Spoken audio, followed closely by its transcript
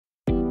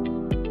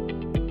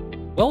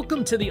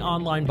Welcome to the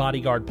Online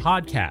Bodyguard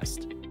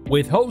podcast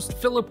with host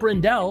Philip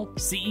Rendell,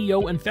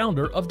 CEO and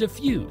founder of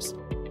Defuse,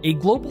 a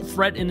global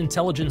threat and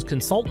intelligence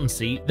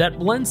consultancy that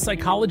blends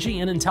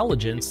psychology and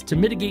intelligence to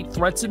mitigate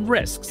threats and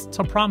risks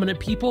to prominent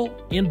people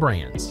and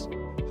brands.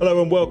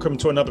 Hello and welcome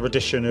to another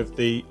edition of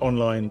the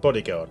Online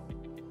Bodyguard.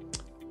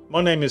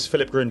 My name is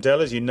Philip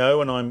Rendell, as you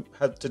know, and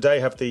today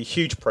have the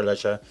huge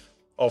pleasure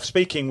of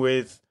speaking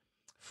with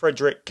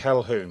Frederick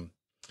Calhoun.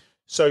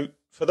 So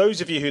for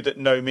those of you that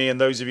know me and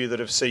those of you that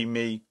have seen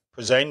me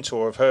present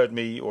or have heard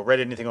me or read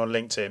anything on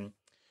LinkedIn,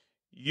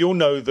 you'll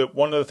know that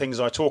one of the things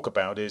I talk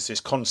about is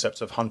this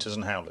concept of Hunters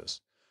and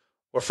Howlers.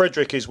 Well,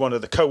 Frederick is one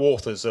of the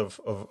co-authors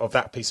of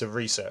that piece of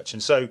research.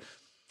 And so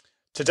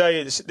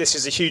today, this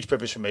is a huge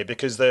privilege for me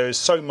because there is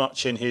so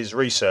much in his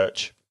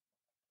research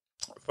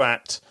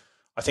that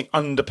I think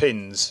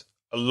underpins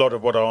a lot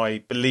of what I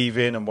believe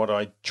in and what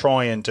I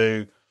try and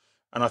do.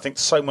 And I think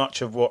so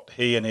much of what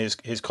he and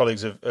his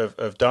colleagues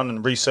have done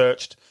and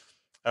researched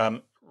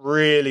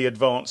really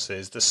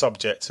advances the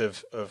subject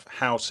of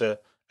how to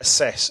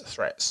assess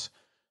threats.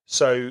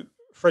 So,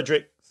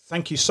 Frederick,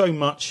 thank you so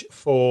much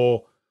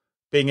for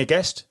being a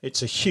guest.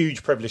 It's a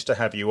huge privilege to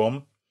have you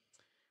on.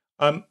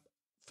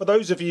 For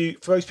those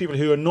people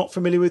who are not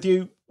familiar with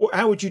you,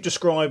 how would you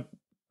describe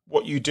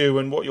what you do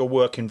and what your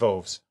work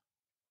involves?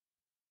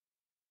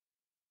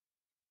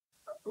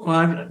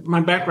 Well,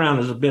 my background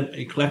is a bit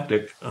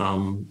eclectic.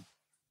 I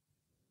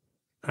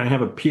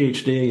have a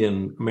PhD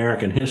in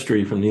American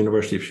history from the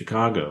University of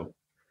Chicago.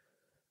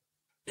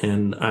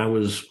 And I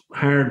was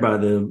hired by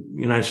the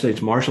United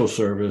States Marshals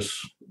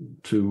Service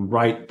to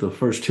write the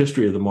first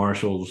history of the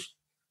Marshals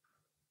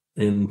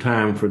in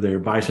time for their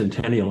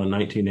bicentennial in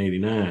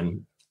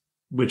 1989,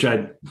 which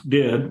I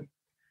did.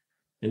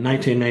 In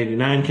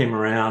 1989 came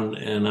around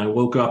and I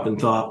woke up and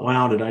thought,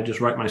 wow, did I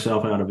just write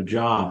myself out of a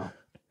job?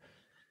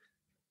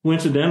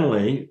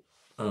 Coincidentally,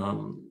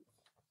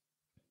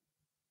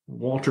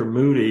 Walter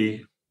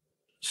Moody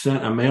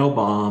sent a mail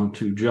bomb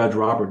to Judge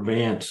Robert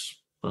Vance,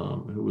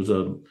 who was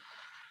on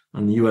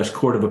the U.S.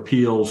 Court of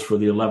Appeals for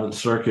the 11th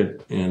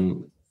Circuit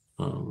in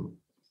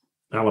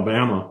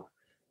Alabama,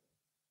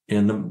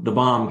 and the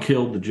bomb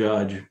killed the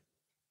judge.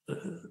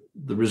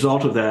 The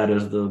result of that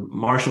is the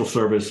Marshal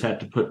Service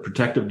had to put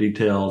protective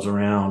details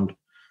around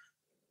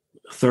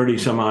 30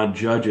 some odd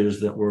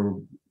judges that were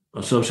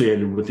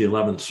associated with the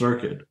 11th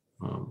Circuit.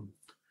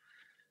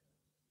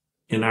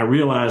 And I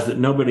realized that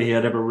nobody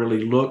had ever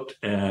really looked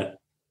at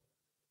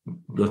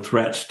the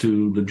threats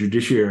to the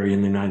judiciary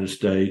in the United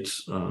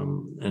States.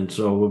 And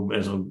so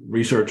as a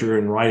researcher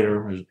and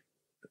writer,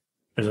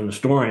 as an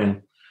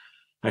historian,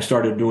 I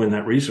started doing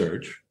that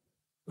research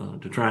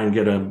to try and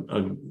get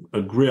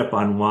a grip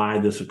on why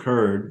this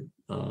occurred.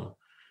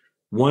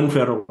 One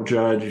federal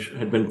judge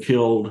had been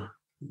killed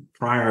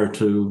prior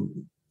to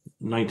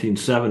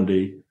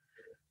 1970.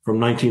 From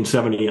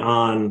 1970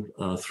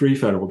 on, 3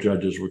 federal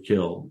judges were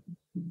killed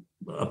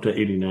up to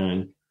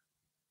 89.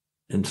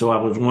 And so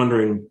I was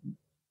wondering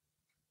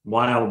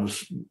why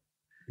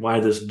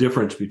this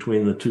difference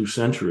between the 2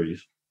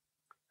 centuries.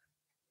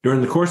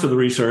 During the course of the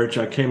research,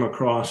 I came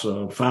across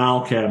a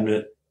file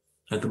cabinet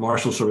at the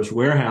Marshals Service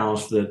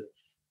warehouse that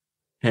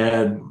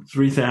had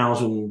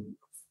 3,000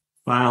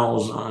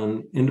 files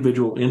on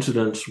individual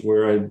incidents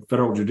where a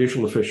federal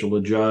judicial official,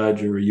 a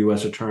judge or a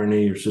U.S.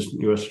 attorney or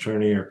assistant U.S.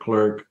 attorney or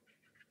clerk,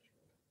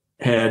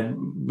 had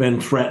been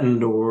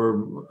threatened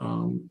or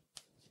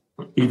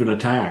even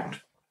attacked.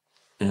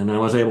 And I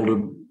was able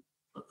to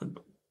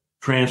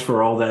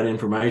transfer all that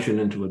information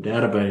into a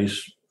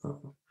database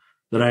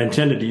that I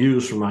intended to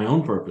use for my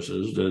own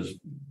purposes as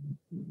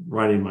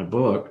writing my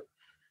book.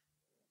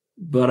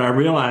 But I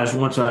realized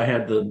once I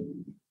had the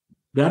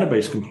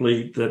database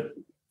complete that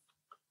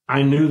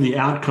I knew the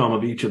outcome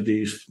of each of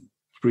these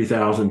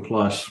 3,000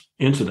 plus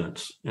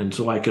incidents. And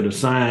so I could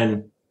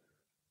assign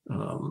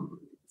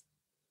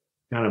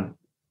kind of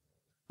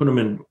put them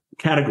in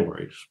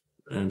categories.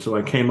 And so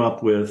I came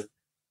up with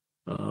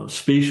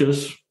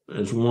specious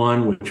as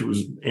one, which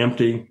was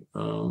empty.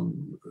 The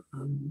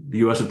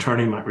U.S.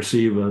 attorney might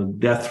receive a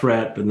death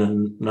threat and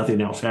then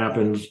nothing else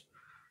happens.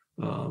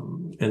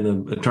 And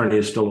the attorney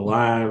is still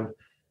alive.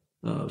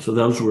 So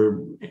those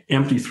were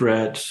empty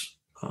threats.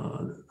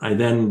 I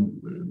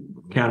then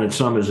counted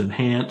some as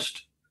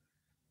enhanced,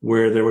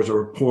 where there was a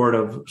report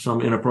of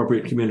some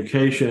inappropriate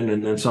communication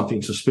and then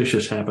something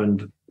suspicious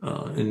happened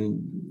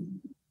in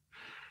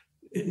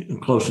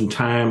close in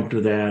time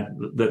to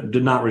that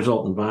did not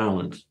result in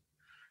violence.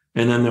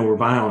 And then there were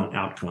violent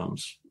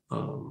outcomes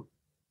in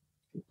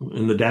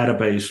the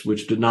database,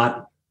 which did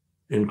not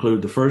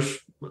include the first,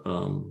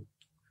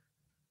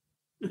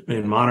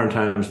 in modern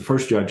times, the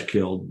first judge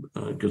killed,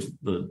 because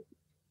the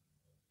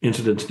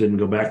incidents didn't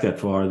go back that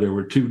far. There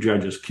were 2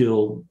 judges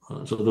killed,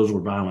 so those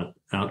were violent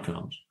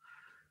outcomes.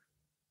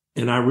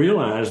 And I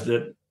realized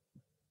that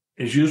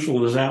as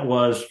useful as that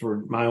was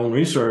for my own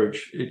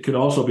research, it could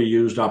also be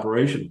used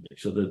operationally,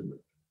 so that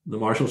the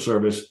Marshal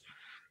Service,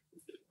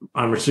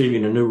 on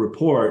receiving a new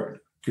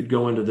report, could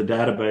go into the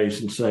database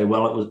and say,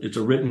 well, it's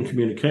a written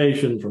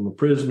communication from a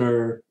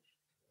prisoner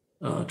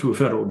to a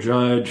federal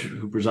judge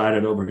who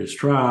presided over his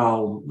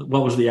trial.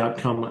 What was the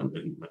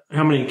outcome?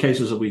 How many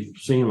cases have we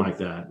seen like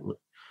that?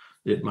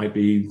 It might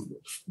be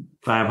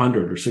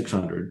 500 or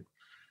 600.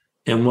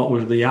 And what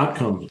was the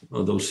outcome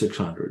of those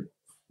 600?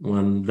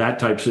 When that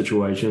type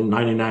situation,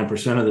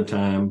 99% of the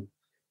time,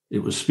 it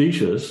was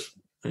specious.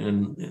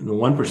 And in the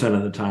 1%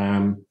 of the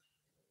time,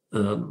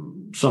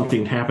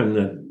 something happened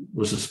that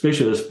was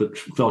suspicious but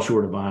fell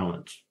short of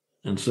violence.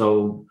 And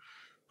so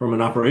from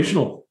an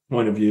operational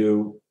point of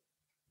view,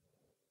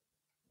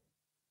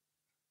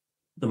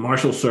 the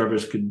Marshals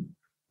Service could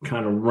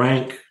kind of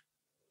rank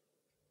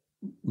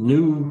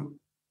new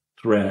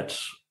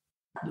threats,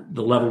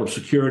 the level of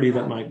security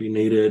that might be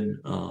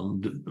needed.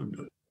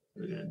 Do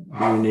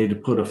we need to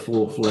put a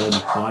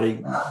full-fledged body,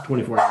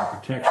 24-hour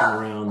protection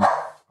around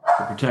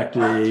the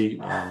protectee?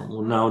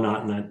 Well, no,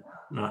 not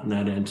in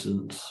that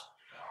instance.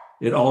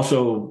 It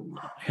also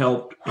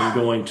helped in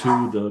going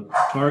to the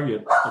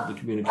target of the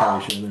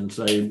communication and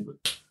say,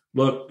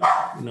 look,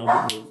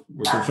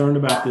 we're concerned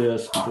about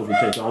this because we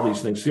take all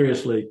these things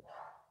seriously,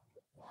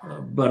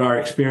 but our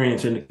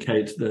experience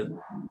indicates that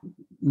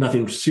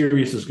nothing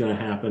serious is going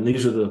to happen.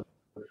 These are the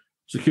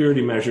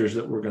security measures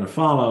that we're going to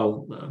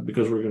follow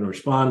because we're going to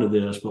respond to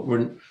this, but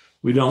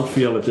we don't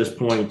feel at this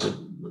point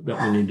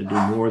that we need to do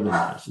more than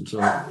this. And so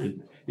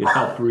it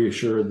helped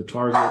reassure the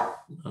target.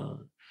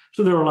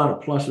 So there are a lot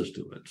of pluses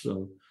to it.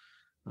 So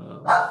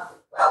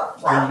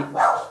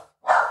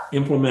we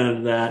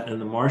implemented that in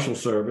the Marshal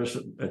Service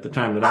at the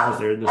time that I was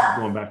there. This is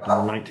going back to the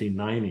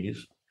 1990s.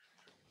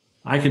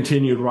 I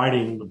continued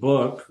writing the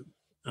book,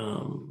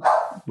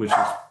 which is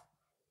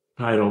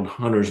titled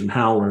Hunters and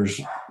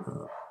Howlers,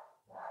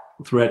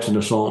 Threats and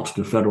Assaults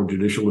to Federal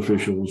Judicial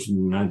Officials in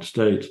the United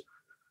States.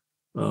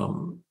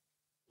 And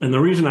the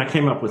reason I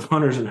came up with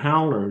Hunters and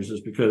Howlers is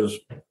because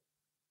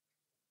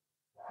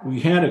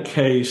we had a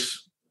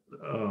case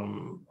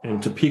in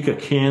Topeka,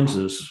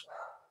 Kansas,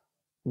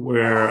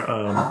 where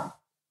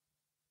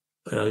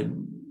a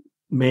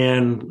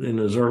man in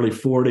his early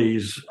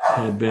 40s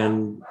had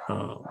been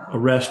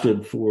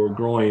arrested for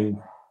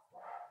growing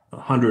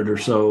 100 or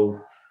so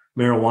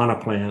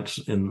marijuana plants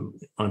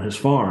on his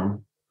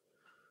farm.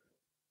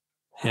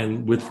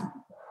 And with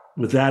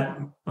that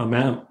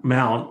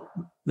amount,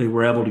 they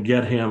were able to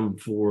get him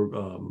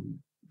for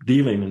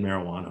dealing in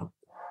marijuana,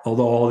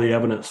 although all the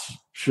evidence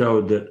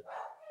showed that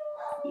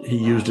he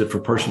used it for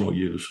personal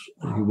use.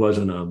 He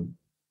wasn't a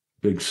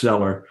big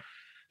seller.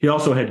 He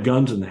also had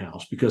guns in the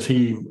house because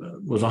he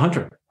was a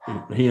hunter.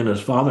 He and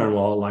his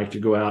father-in-law liked to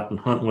go out and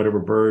hunt whatever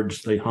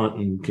birds they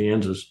hunt in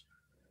Kansas.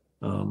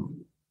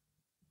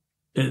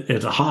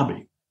 It's a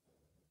hobby.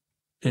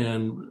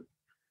 And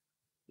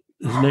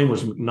his name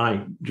was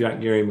McKnight,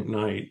 Jack Gary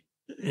McKnight.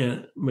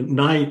 And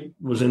McKnight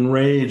was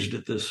enraged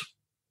at this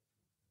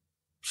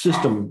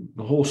system.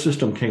 The whole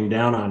system came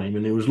down on him,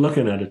 and he was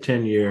looking at a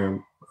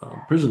 10-year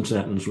prison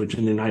sentence, which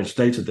in the United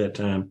States at that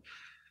time,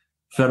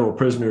 federal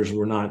prisoners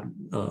were not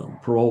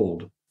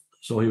paroled.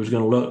 So he was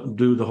going to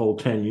do the whole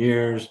 10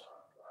 years.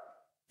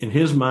 In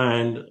his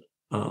mind,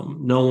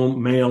 no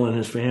male in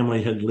his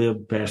family had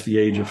lived past the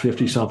age of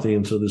 50-something,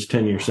 and so this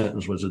 10-year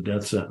sentence was a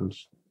death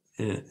sentence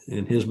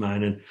in his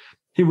mind. And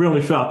he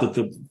really felt that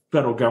the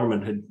federal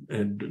government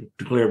had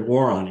declared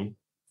war on him.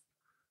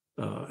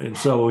 And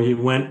so he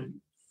went,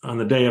 on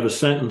the day of his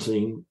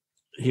sentencing,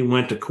 he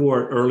went to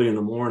court early in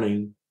the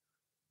morning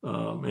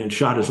and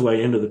shot his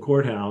way into the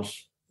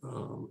courthouse.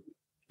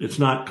 It's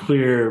not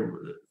clear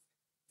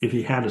if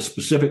he had a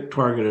specific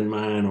target in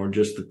mind or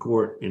just the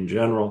court in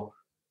general.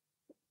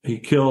 He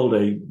killed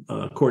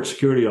a court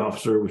security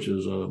officer, which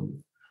is a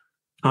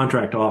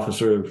contract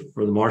officer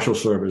for the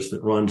Marshals Service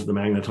that runs the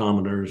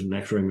magnetometers and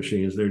x-ray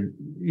machines. They're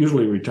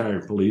usually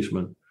retired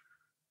policemen.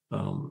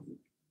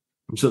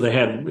 So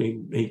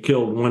he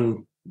killed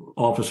one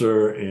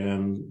officer,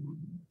 and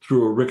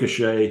through a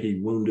ricochet, he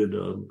wounded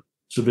a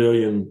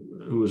civilian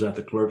who was at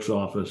the clerk's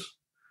office.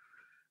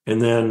 And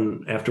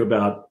then after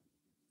about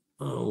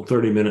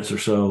 30 minutes or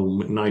so,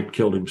 McKnight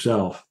killed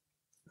himself.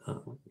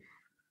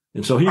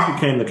 And so he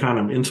became the kind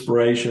of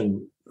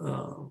inspiration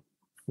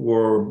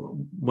for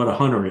what a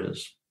hunter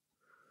is.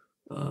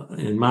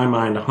 In my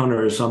mind, a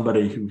hunter is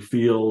somebody who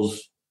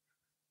feels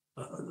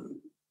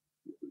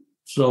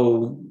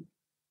so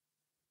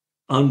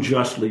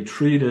unjustly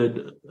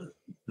treated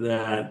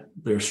that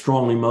they're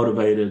strongly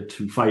motivated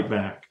to fight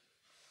back.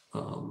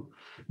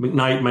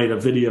 McKnight made a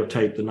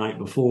videotape the night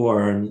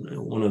before, and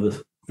one of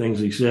the things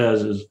he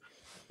says is,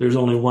 there's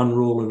only one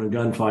rule in a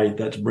gunfight,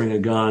 that's bring a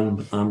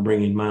gun. I'm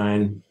bringing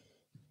mine.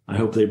 I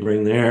hope they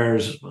bring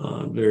theirs.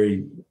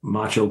 Very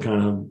macho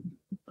kind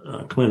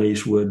of Clint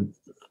Eastwood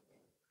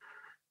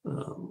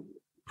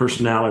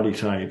personality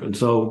type. And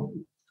so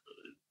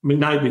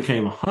McKnight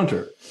became a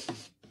hunter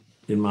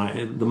the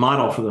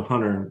model for the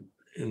hunter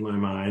in my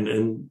mind.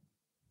 And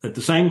at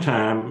the same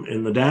time,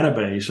 in the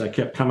database, I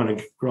kept coming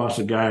across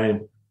a guy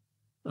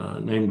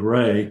named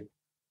Gray,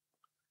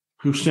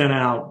 who sent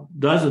out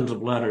dozens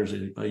of letters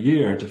a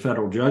year to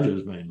federal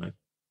judges, mainly,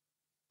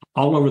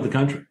 all over the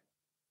country.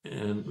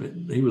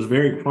 and he was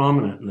very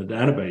prominent in the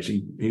database.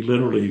 He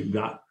literally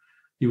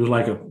he was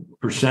like 1%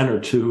 or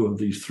 2% of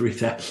these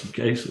 3,000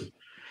 cases.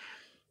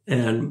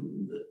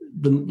 And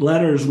the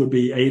letters would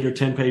be 8 or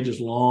 10 pages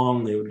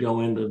long. They would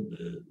go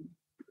into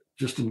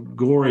just in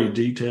gory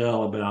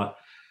detail about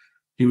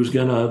he was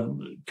going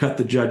to cut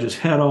the judge's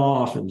head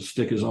off and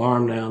stick his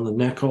arm down the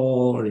neck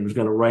hole, and he was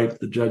going to rape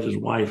the judge's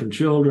wife and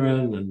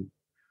children, and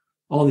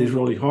all these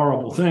really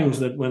horrible things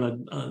that when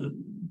a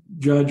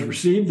judge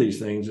received these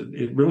things,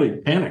 it really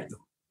panicked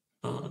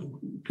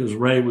them because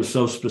Ray was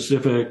so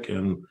specific,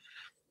 and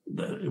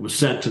it was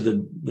sent to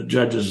the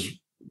judge's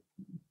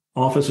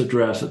office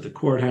address at the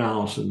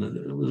courthouse, and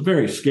it was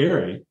very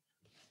scary.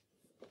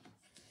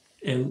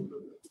 And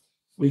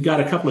we got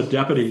a couple of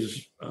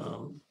deputies.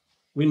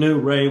 We knew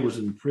Ray was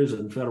in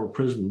prison, federal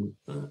prison,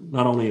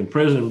 not only in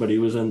prison, but he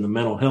was in the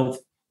mental health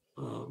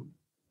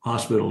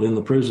hospital in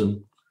the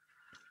prison.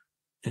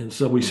 And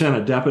so we sent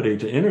a deputy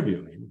to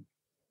interview him,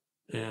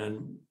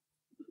 and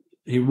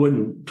he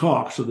wouldn't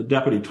talk. So the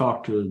deputy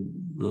talked to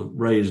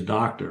Ray's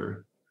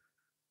doctor,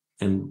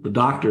 and the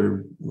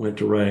doctor went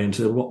to Ray and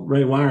said, "Well,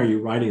 Ray, why are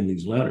you writing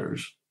these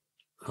letters?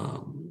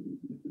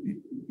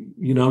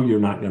 You know you're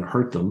not going to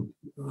hurt them.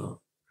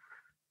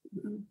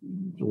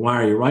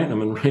 Why are you writing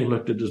them?" And Ray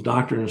looked at his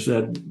doctor and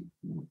said,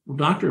 "Well,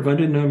 doctor, if I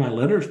didn't have my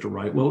letters to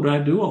write, what would I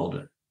do all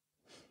day?"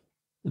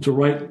 And so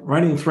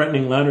writing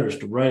threatening letters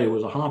to Ray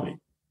was a hobby.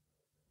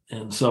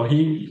 And so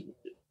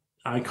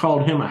I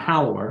called him a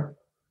howler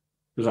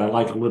because I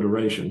like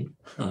alliteration.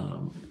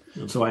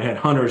 And so I had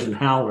hunters and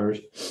howlers.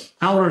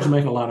 Howlers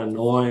make a lot of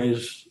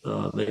noise.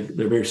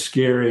 They're very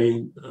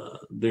scary.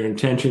 Their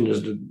intention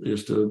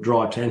is to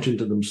draw attention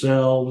to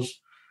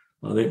themselves.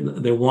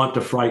 They want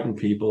to frighten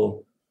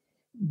people,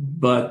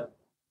 but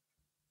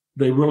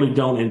they really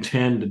don't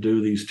intend to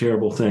do these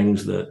terrible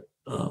things that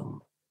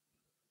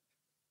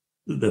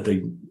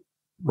they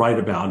write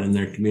about in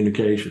their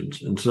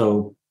communications. And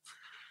so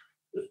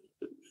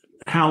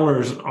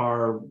howlers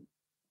are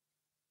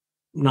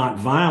not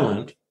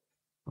violent,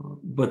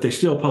 but they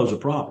still pose a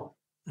problem,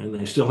 and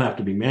they still have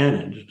to be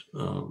managed,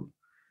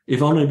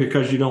 if only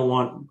because you don't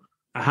want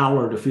a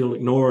howler to feel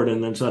ignored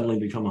and then suddenly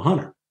become a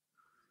hunter.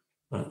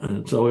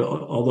 And so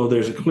although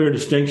there's a clear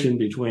distinction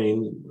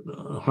between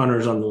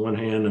hunters on the one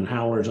hand and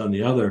howlers on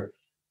the other,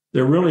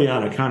 they're really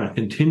on a kind of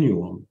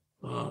continuum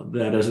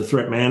that as a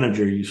threat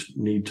manager you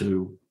need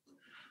to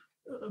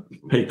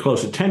pay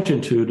close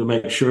attention to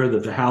make sure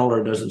that the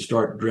howler doesn't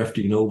start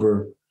drifting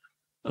over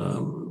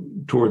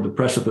toward the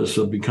precipice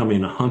of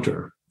becoming a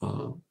hunter.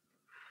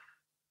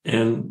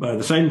 And by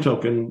the same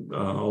token,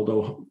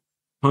 although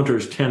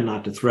hunters tend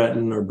not to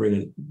threaten or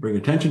bring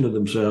attention to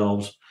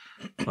themselves,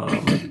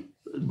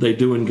 they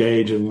do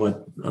engage in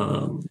what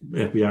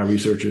FBI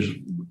researchers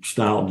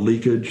styled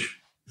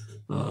leakage,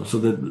 so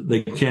that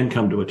they can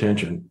come to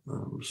attention.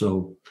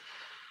 So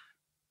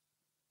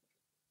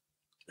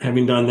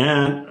having done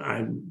that,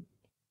 I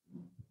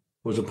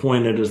was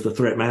appointed as the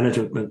threat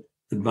management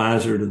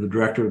advisor to the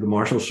director of the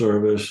Marshals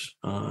Service.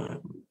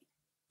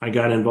 I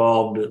got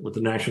involved with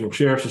the National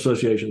Sheriff's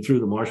Association through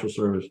the Marshals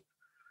Service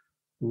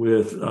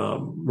with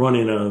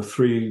running a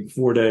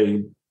 3-4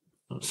 day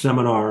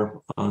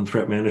seminar on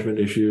threat management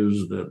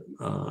issues that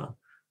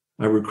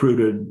I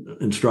recruited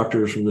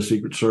instructors from the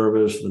Secret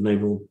Service, the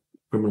Naval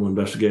Criminal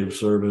Investigative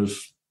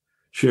Service,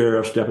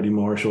 sheriffs, deputy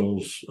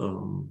marshals,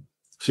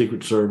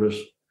 Secret Service.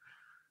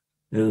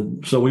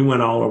 And so we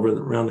went all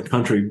around the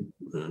country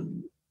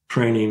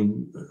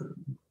training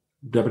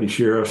deputy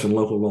sheriffs and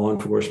local law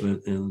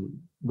enforcement in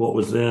what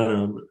was then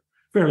a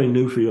fairly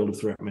new field of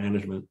threat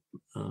management.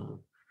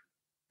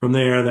 From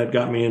there, that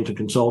got me into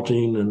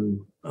consulting,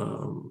 and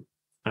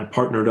I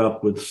partnered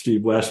up with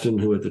Steve Weston,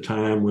 who at the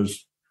time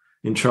was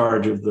in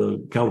charge of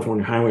the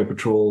California Highway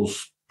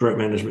Patrol's threat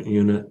management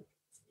unit.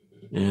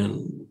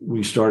 And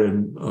we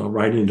started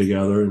writing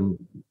together, and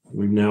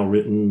we've now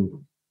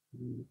written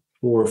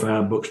 4 or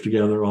 5 books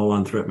together, all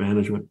on threat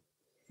management.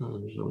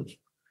 So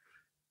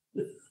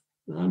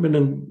I've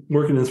been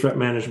working in threat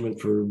management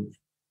for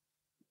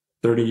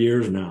 30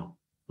 years now.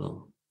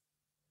 So.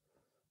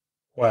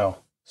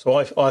 Wow. So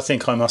I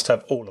think I must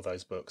have all of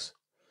those books.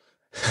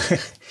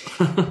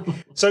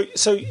 So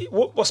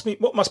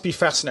what must be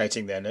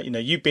fascinating then? You know,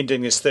 you've been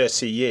doing this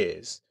 30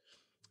 years,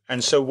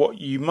 and so what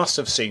you must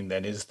have seen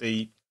then is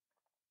the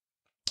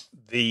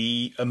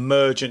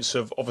emergence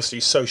of obviously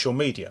social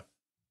media,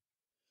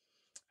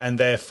 and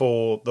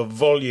therefore the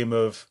volume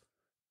of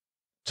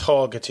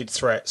targeted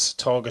threats,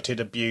 targeted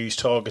abuse,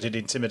 targeted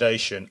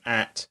intimidation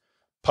at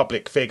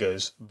public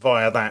figures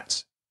via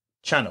that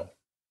channel.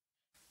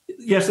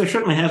 Yes, there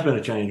certainly has been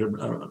a change,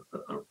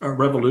 a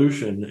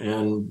revolution,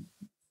 and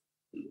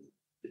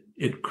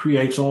it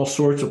creates all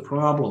sorts of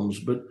problems.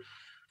 But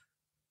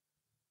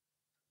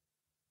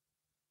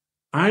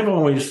I've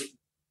always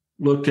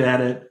looked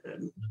at it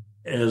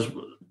as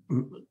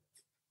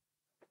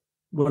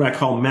what I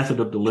call method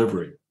of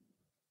delivery,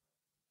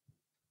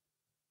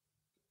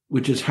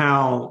 which is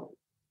how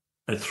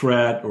a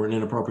threat or an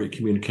inappropriate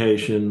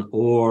communication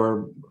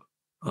or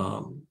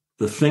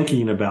the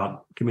thinking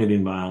about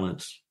committing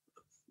violence,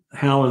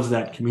 how is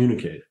that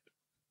communicated?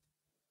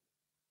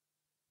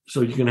 So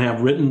you can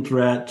have written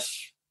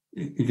threats,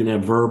 you can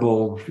have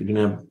verbal, you can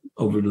have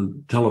over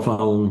the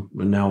telephone,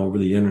 and now over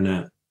the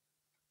internet.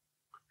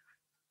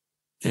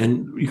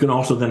 And you can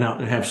also then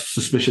have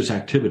suspicious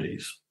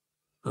activities.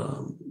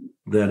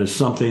 That is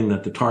something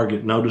that the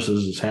target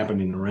notices is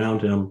happening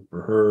around him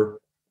or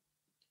her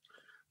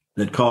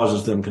that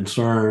causes them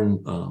concern.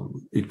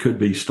 It could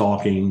be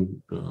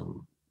stalking,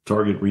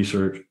 target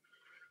research.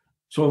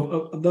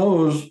 So of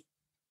those,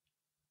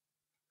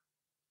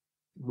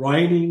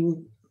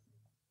 writing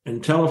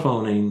and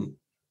telephoning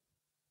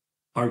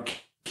are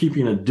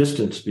keeping a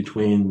distance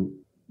between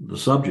the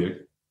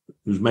subject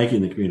who's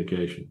making the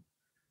communication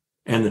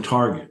and the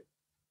target.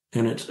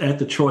 And it's at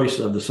the choice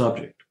of the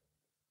subject.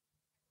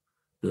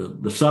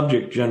 The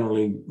subject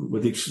generally,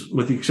 with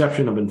the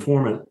exception of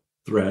informant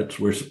threats,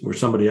 where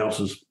somebody else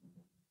is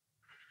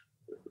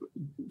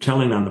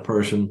telling on the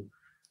person,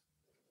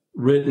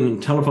 written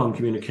telephone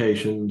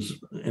communications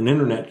and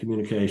internet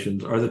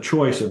communications are the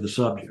choice of the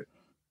subject.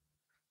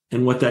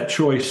 And what that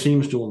choice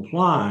seems to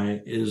imply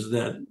is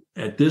that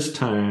at this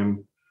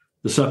time,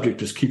 the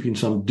subject is keeping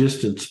some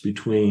distance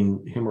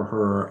between him or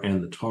her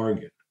and the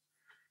target.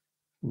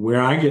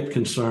 Where I get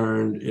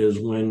concerned is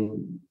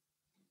when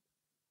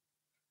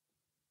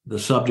the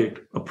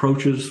subject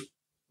approaches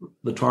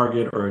the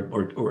target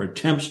or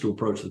attempts to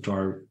approach the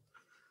target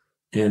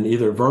and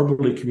either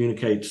verbally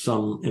communicates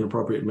some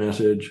inappropriate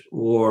message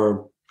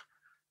or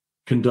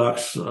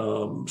conducts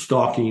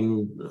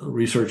stalking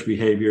research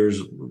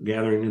behaviors,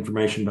 gathering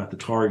information about the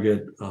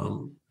target.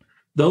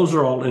 Those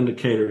are all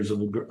indicators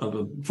of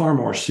a far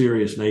more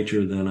serious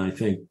nature than I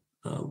think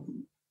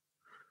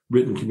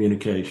written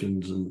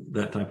communications and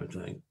that type of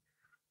thing.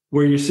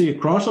 Where you see a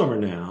crossover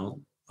now,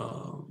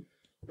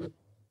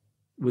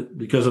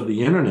 because of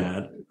the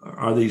internet,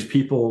 are these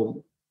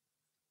people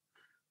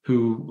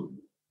who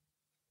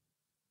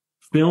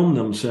film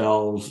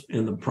themselves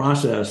in the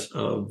process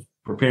of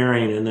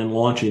preparing and then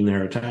launching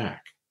their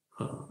attack.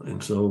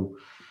 And so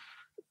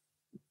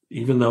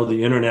even though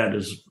the internet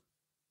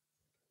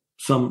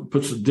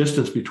puts a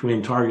distance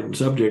between target and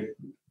subject,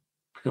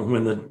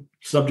 when the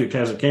subject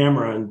has a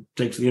camera and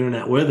takes the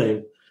internet with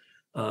him,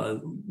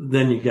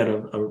 then you get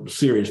a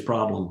serious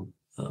problem.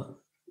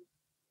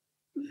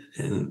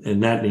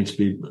 And that needs to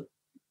be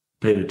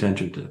paid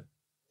attention to.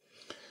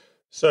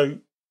 So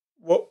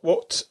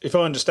what if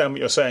I understand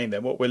what you're saying,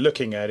 then what we're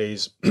looking at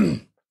is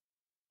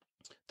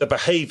the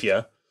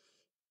behavior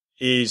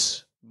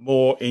is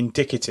more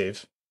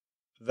indicative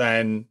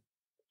than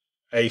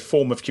a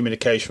form of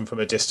communication from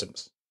a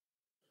distance.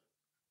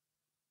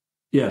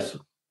 Yes,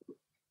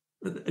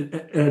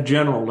 at a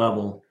general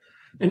level.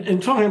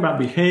 And talking about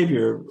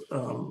behavior,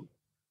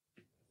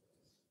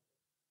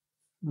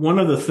 one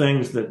of the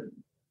things that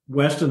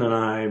Weston and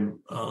I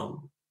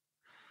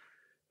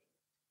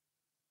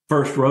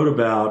first wrote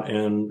about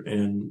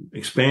and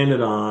expanded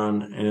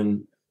on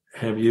and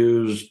have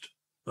used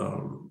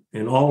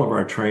in all of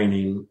our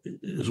training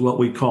is what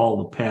we call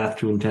the path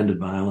to intended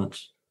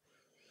violence.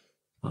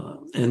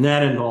 And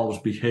that involves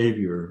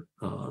behavior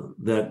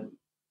that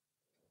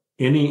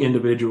any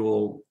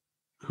individual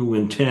who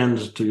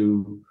intends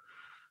to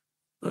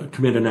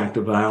commit an act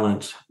of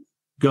violence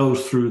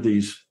goes through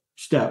these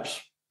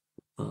steps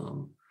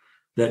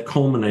that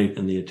culminate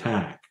in the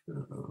attack.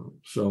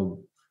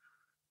 So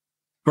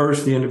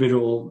first, the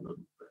individual,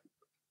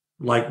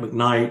 like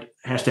McKnight,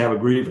 has to have a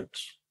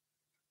grievance.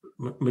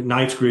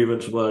 McKnight's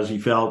grievance was he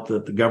felt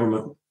that the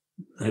government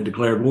had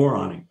declared war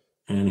on him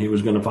and he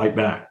was going to fight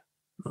back.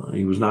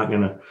 He was not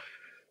going to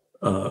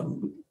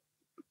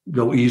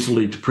go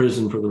easily to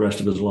prison for the rest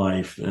of his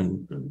life,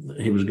 and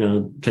he was going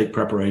to take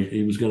preparation.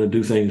 He was going to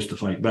do things to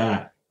fight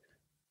back.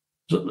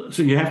 So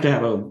you have to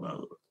have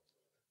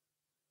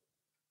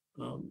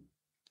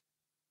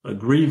a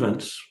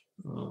grievance,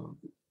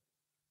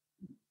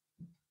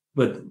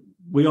 but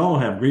we all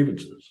have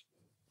grievances.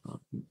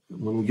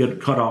 When we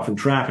get cut off in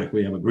traffic,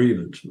 we have a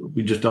grievance.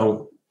 We just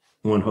don't,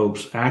 one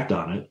hopes, act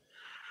on it,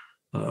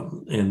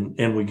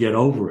 and we get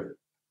over it.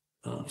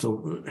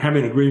 So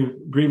having a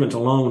grievance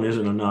alone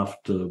isn't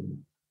enough to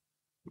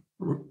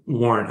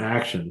warrant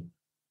action.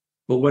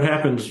 But what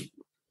happens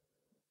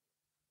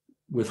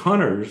with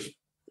hunters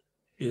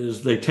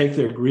is they take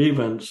their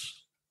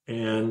grievance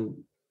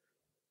and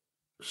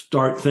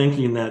start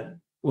thinking that,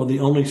 well, the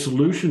only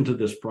solution to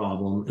this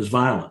problem is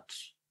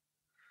violence.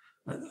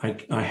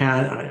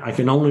 I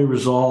can only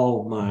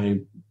resolve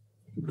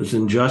this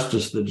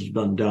injustice that has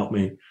been dealt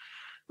me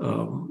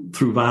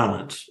through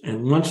violence.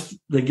 And once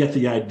they get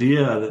the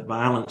idea that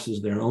violence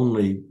is their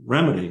only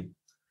remedy,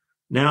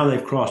 now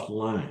they've crossed the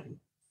line.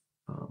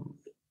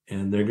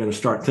 And they're going to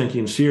start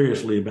thinking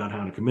seriously about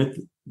how to commit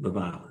the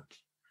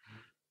violence.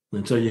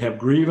 And so you have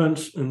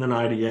grievance and then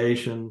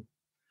ideation.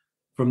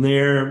 From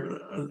there,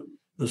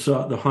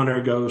 the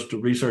hunter goes to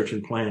research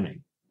and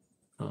planning.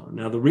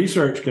 Now, the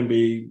research can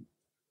be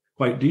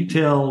quite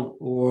detailed,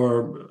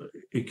 or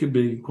it could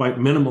be quite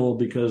minimal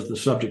because the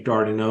subject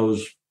already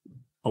knows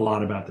a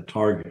lot about the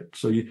target.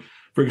 So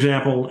For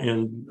example,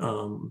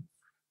 in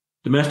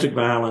domestic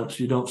violence,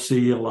 you don't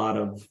see a lot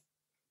of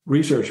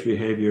research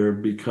behavior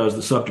because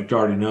the subject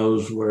already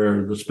knows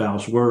where the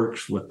spouse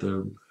works, what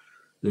their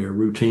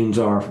routines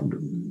are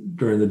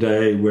during the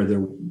day, where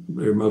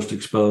they're most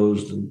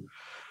exposed, and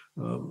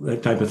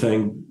that type of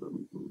thing.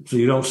 So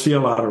you don't see a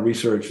lot of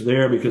research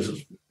there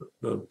because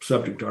the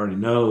subject already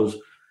knows.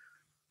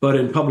 But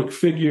in public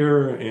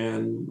figure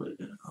and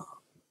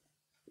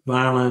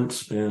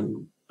violence,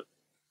 and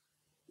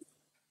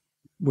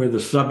where the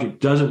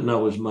subject doesn't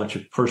know as much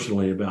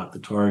personally about the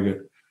target,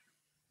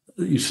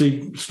 you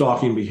see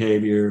stalking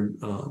behavior.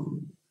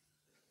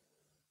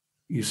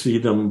 You see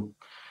them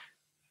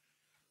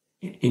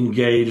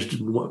engaged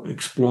in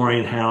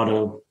exploring how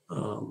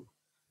to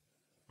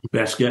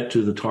best get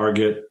to the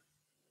target.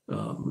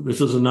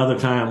 This is another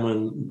time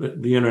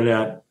when the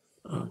internet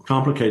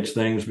complicates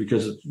things,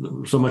 because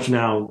so much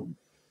now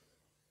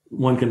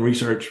one can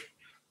research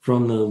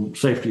from the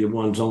safety of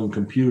one's own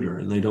computer,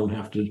 and they don't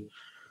have to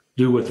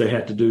do what they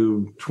had to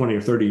do 20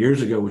 or 30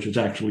 years ago, which is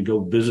actually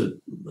go visit,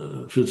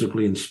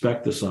 physically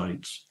inspect the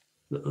sites.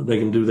 They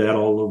can do that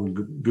all over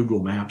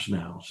Google Maps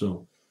now.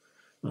 So,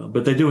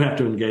 but they do have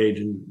to engage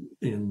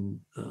in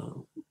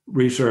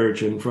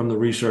research, and from the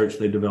research,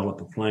 they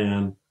develop a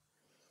plan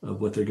of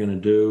what they're going to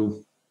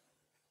do.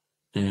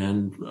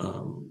 And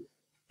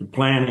the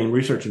planning,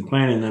 research and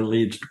planning then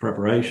leads to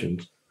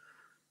preparations.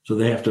 So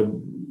they have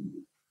to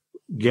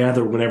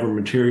gather whatever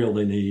material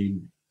they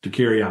need to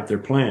carry out their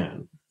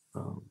plan.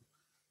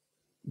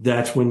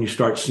 That's when you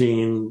start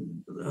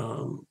seeing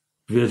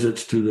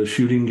visits to the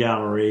shooting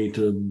gallery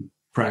to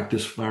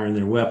practice firing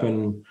their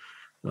weapon.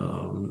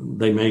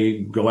 They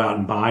may go out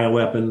and buy a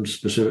weapon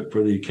specific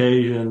for the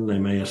occasion. They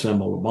may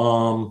assemble a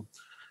bomb.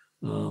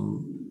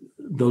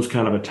 Those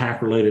kind of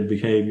attack-related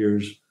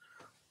behaviors.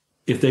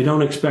 If they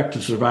don't expect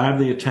to survive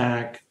the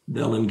attack,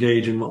 they'll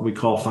engage in what we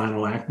call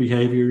final act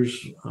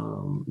behaviors.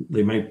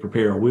 They may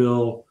prepare a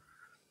will,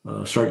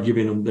 start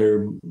giving them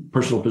their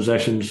personal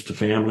possessions to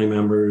family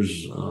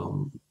members,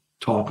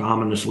 talk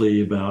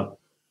ominously about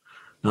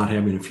not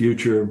having a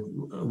future.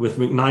 With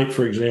McKnight,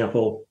 for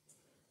example,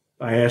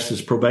 I asked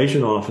his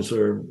probation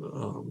officer,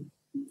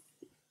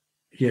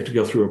 he had to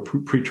go through a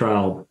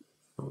pretrial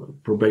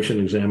probation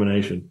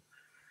examination.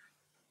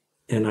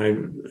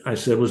 And I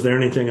said, was there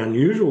anything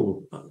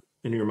unusual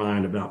in your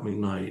mind about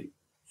McKnight?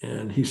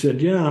 And he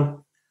said, yeah.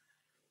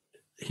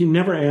 He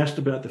never asked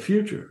about the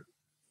future.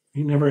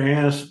 He never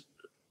asked,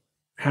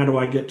 how do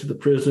I get to the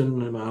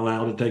prison? Am I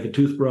allowed to take a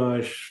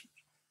toothbrush?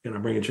 Can I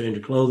bring a change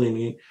of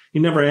clothing? He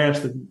never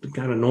asked the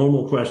kind of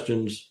normal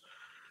questions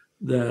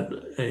that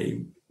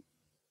an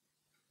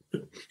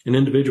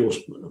individual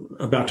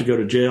about to go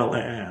to jail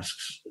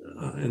asks.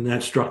 And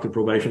that struck the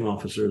probation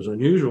officer as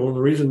unusual. And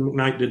the reason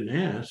McKnight didn't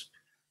ask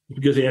is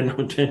because he had no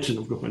intention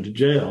of going to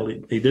jail.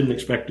 He didn't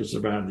expect to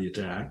survive the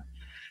attack.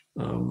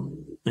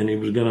 And he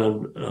was going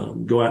to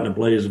go out in a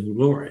blaze of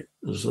glory.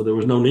 So there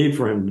was no need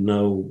for him to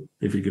know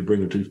if he could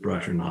bring a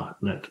toothbrush or not,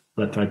 and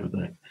that type of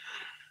thing.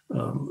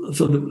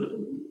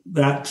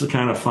 That's the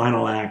kind of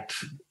final act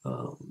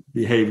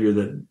behavior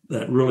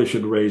that really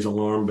should raise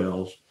alarm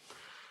bells.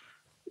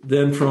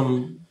 Then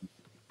from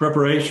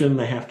preparation,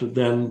 they have to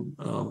then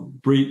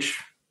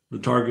breach the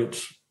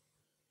target's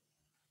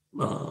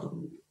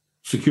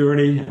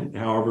security,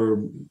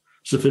 however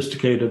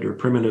sophisticated or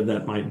primitive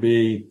that might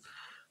be.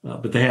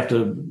 But they have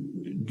to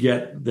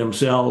get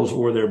themselves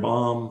or their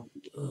bomb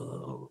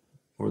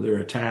or their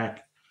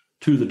attack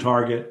to the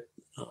target.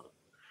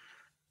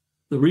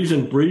 The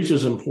reason breach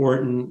is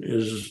important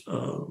is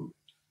for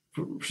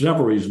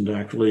several reasons,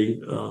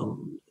 actually.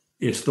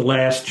 It's the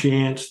last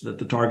chance that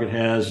the target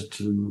has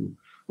to,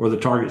 or the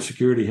target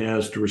security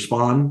has to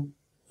respond.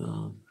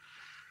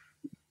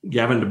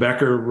 Gavin de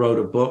Becker wrote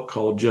a book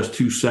called Just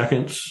 2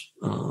 Seconds,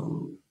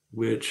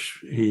 which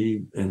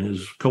he and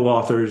his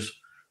co-authors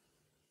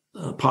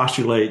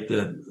postulate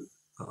that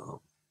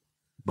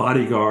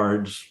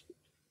bodyguards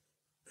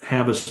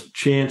have a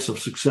chance of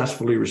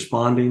successfully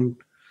responding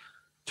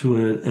to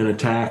an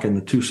attack in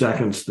the 2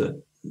 seconds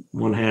that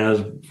one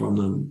has from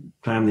the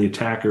time the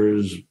attacker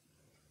is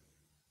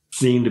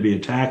seen to be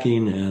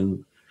attacking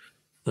and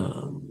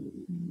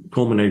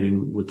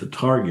culminating with the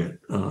target.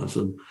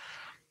 So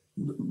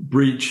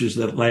breach is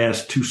that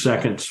last 2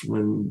 seconds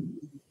when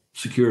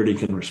security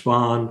can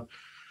respond.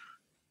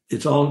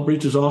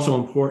 Breach is also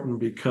important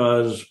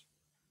because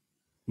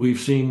we've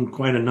seen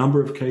quite a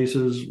number of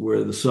cases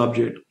where the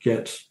subject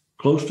gets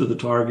close to the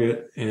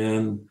target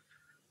and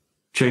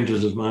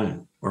changes his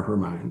mind or her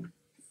mind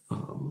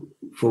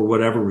for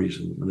whatever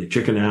reason. They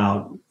chicken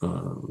out.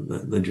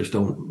 They just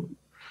don't.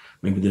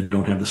 Maybe they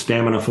don't have the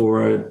stamina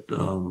for it.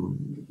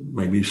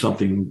 Maybe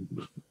something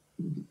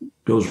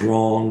goes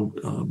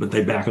wrong, but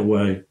they back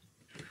away.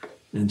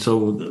 And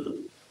so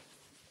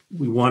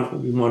we want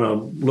to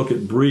look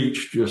at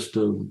breach just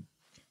to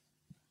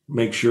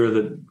make sure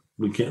that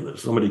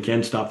somebody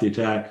can stop the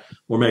attack,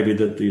 or maybe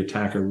that the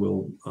attacker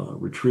will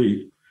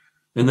retreat.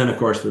 And then, of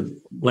course, the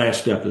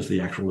last step is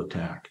the actual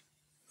attack.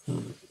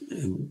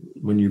 And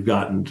when you've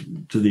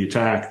gotten to the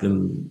attack,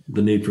 then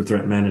the need for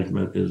threat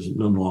management is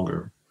no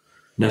longer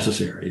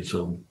necessary.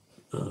 So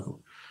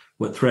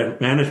what threat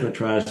management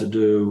tries to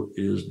do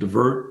is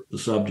divert the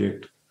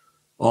subject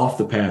off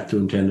the path to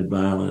intended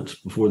violence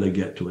before they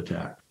get to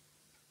attack.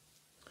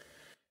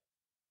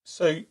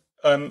 So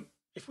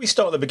if we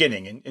start at the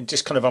beginning and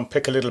just kind of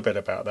unpick a little bit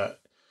about that,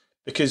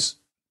 because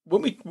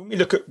when we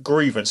look at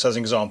grievance as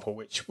an example,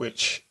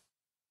 which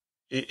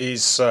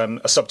is a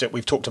subject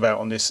we've talked about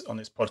on this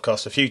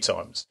podcast a few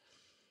times,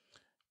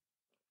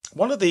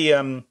 one of the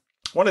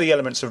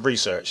elements of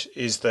research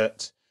is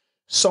that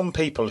some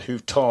people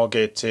who've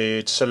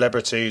targeted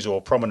celebrities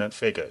or prominent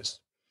figures,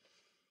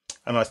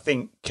 and I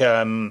think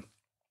Chapman,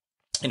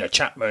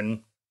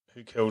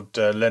 who killed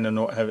Lennon,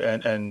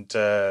 and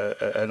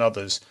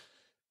others,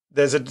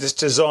 there's this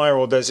desire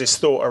or there's this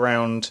thought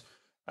around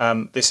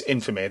this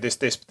infamy, this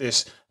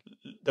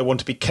they want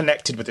to be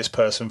connected with this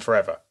person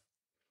forever.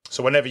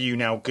 So whenever you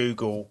now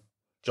Google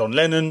John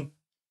Lennon,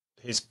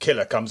 his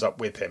killer comes up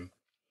with him.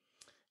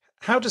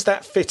 How does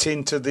that fit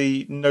into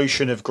the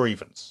notion of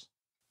grievance?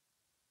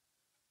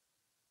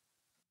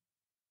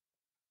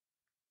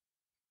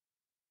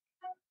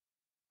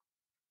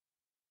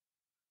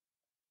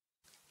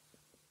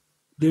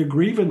 Their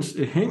grievance,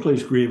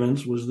 Hinckley's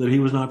grievance, was that he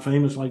was not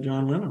famous like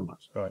John Lennon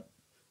was. Right.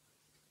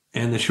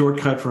 And the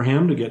shortcut for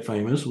him to get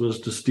famous was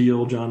to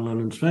steal John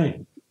Lennon's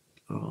fame.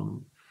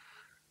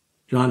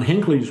 John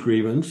Hinckley's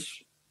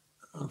grievance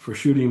for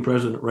shooting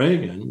President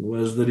Reagan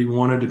was that he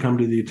wanted to come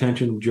to the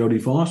attention of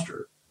Jodie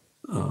Foster.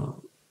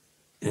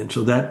 And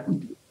so that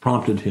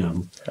prompted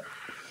him.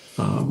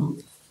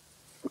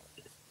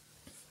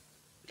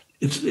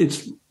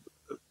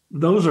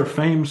 Those are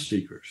fame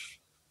seekers.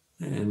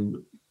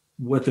 And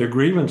what their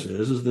grievance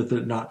is that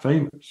they're not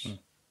famous.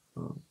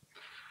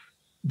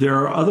 There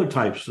are other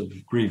types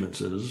of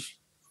grievances.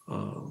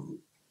 An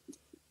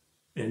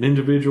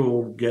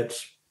individual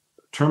gets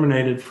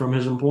terminated from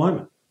his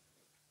employment.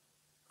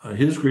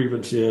 His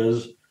grievance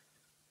is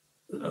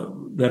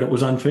that it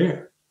was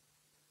unfair.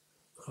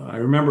 I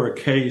remember a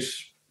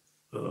case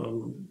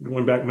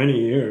going back many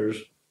years.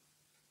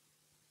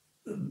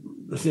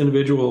 This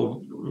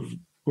individual was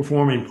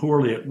performing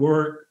poorly at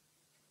work.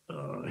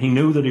 He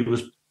knew that he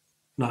was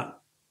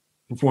not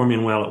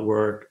performing well at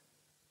work,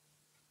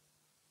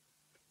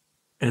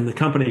 and the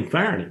company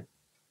fired him.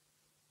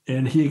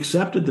 And he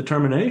accepted the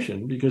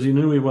termination because he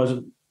knew he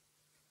wasn't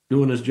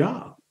doing his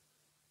job.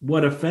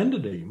 What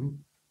offended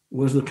him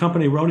was the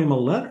company wrote him a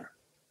letter.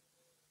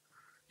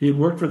 He had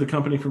worked for the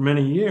company for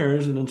many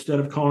years, and instead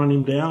of calling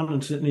him down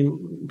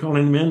and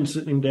calling him in and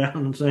sitting him down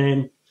and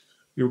saying,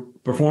 your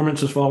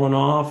performance has fallen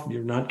off,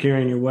 you're not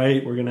carrying your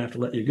weight, we're going to have to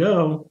let you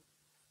go,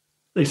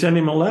 they sent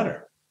him a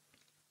letter.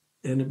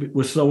 And it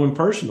was so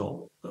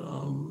impersonal.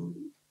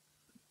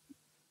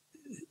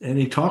 And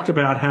he talked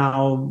about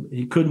how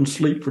he couldn't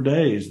sleep for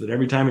days, that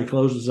every time he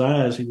closed his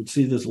eyes, he would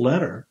see this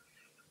letter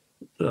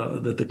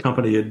that the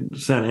company had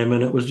sent him.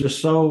 And it was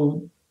just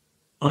so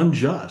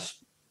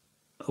unjust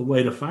a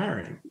way to fire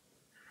him.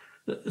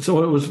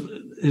 So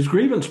his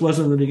grievance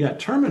wasn't that he got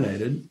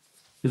terminated.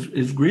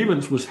 His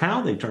grievance was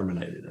how they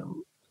terminated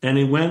him. And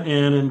he went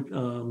in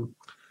and,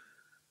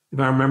 if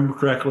I remember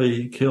correctly,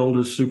 he killed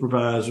his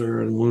supervisor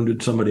and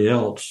wounded somebody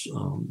else.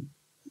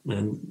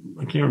 And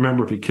I can't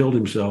remember if he killed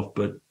himself,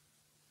 but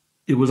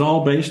it was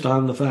all based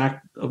on the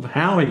fact of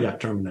how he got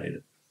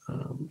terminated,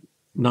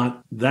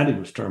 not that he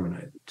was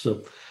terminated.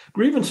 So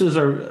grievances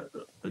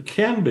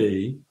can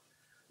be,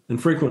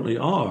 and frequently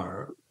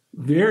are,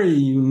 very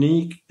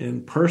unique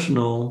and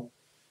personal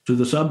to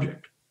the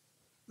subject.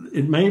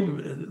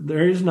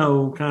 There is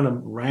no kind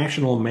of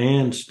rational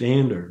man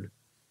standard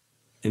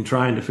in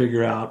trying to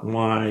figure out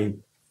why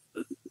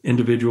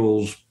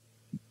individuals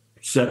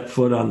set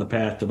foot on the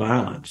path to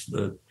violence.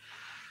 That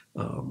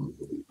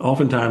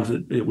oftentimes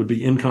it would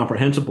be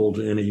incomprehensible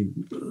to any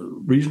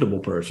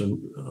reasonable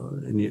person,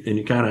 and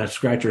you kind of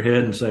scratch your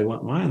head and say,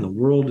 why in the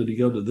world did he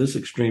go to this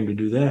extreme to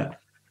do that?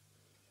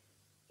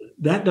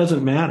 That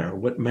doesn't matter.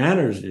 What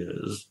matters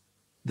is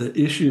the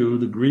issue,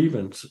 the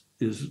grievance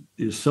is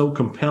so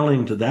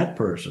compelling to that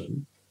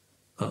person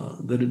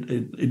that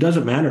it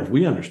doesn't matter if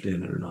we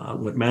understand it or not.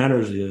 What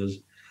matters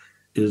is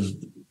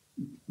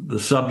the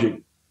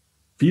subject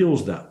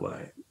feels that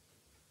way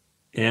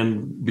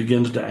and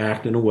begins to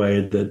act in a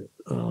way that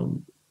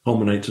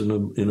culminates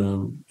in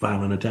a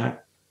violent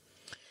attack.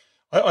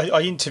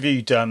 I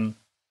interviewed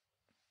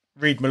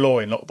Reed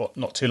Malloy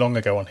not too long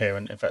ago on here,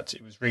 and in fact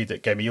it was Reed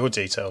that gave me your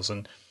details.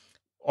 And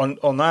on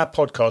our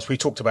podcast we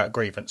talked about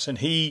grievance, and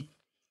he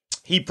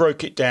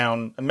broke it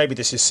down, and maybe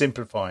this is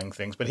simplifying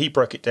things, but he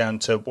broke it down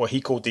to what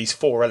he called these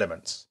 4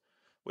 elements,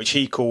 which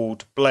he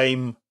called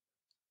blame,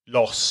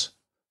 loss,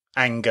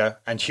 anger,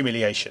 and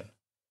humiliation,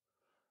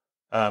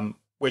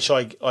 which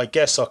I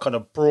guess are kind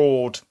of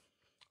broad,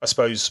 I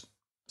suppose,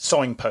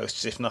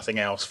 signposts, if nothing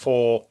else,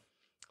 for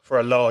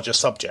a larger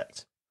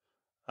subject.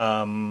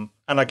 And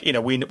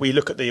we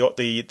look at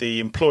the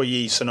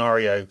employee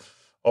scenario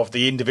of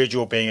the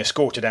individual being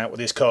escorted out with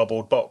his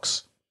cardboard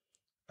box,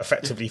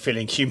 effectively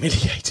feeling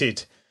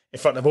humiliated in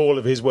front of all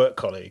of his work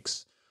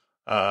colleagues.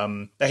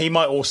 Now he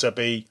might also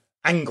be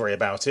angry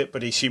about it,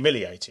 but he's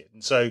humiliated.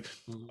 And so,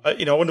 I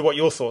wonder what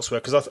your thoughts were,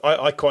 because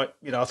I quite,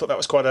 I thought that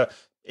was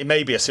it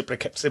may be a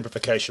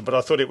simplification, but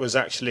I thought it was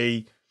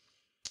actually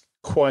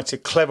quite a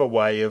clever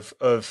way of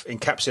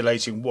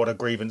encapsulating what a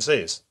grievance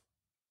is.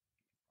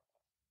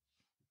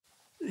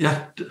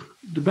 Yeah,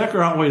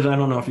 Becker always, I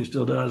don't know if he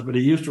still does, but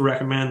he used to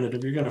recommend that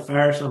if you're going to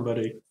fire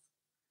somebody,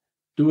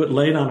 do it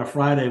late on a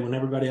Friday when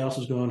everybody else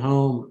is going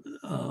home.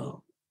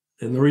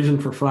 And the reason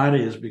for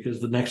Friday is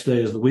because the next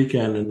day is the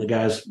weekend, and the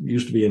guys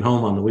used to be at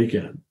home on the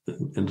weekend.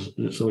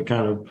 And so it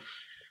kind of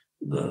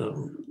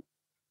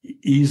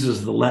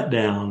eases the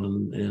letdown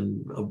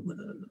and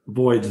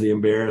avoids the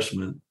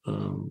embarrassment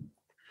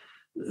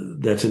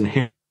that's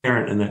inherent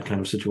in that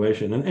kind of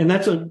situation. And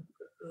that's a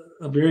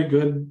very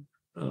good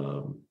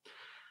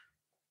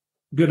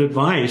good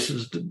advice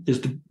is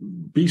to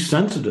be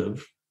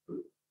sensitive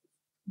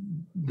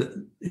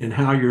in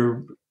how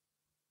you're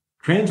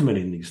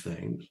transmitting these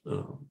things,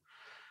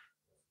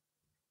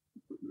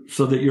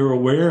 so that you're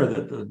aware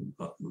that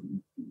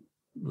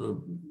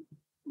the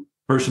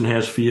person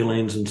has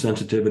feelings and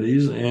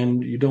sensitivities,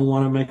 and you don't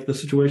want to make the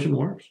situation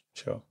worse.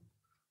 Sure.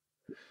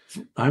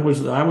 I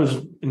was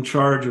in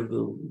charge of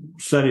the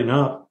setting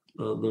up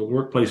the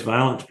workplace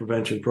violence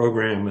prevention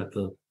program at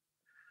the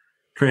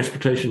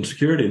Transportation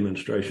Security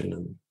Administration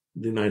in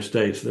the United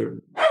States. There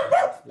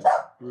was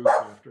a group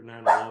after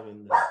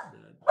 9/11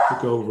 that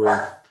took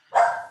over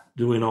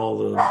doing all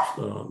the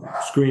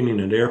screening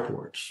at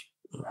airports.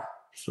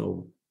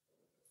 So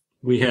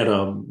we had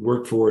a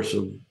workforce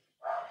of,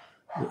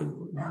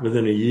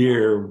 within a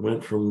year,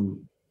 went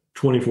from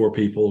 24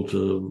 people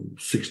to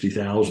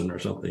 60,000 or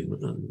something.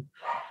 And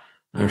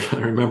I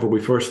remember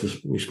we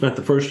spent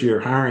the first year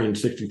hiring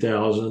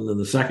 60,000, and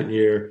the second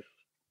year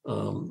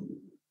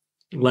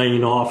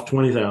laying off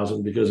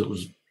 20,000 because it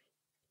was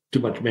too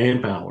much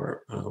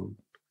manpower.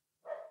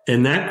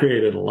 And that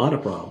created a lot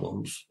of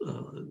problems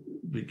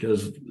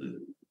because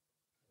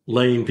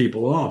laying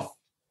people off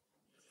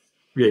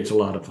creates a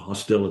lot of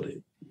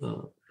hostility.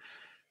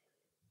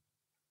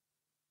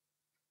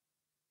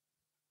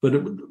 But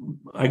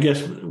I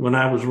guess when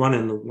I was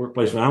running the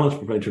workplace violence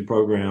prevention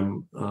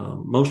program,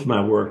 most of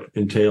my work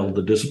entailed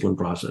the discipline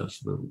process,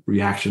 the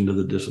reaction to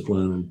the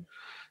discipline and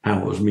how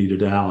it was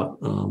meted out.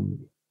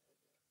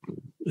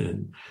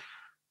 And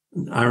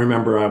I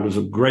remember I was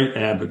a great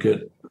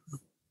advocate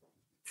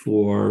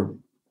for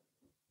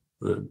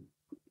in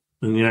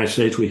the United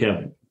States, we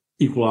have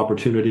equal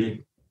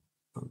opportunity,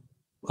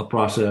 a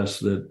process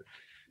that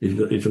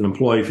if an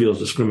employee feels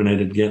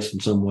discriminated against in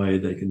some way,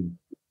 they can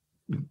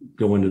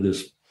go into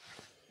this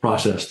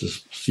process to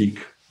seek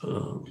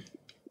a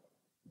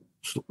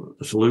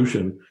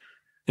solution.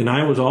 And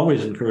I was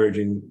always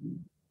encouraging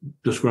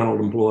disgruntled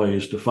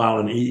employees to file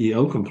an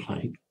EEO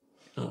complaint,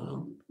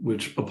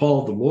 which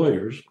appalled the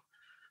lawyers.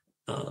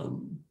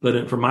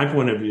 But from my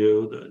point of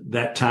view,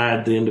 that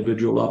tied the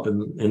individual up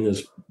in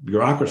this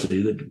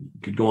bureaucracy that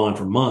could go on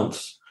for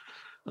months,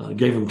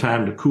 gave them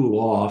time to cool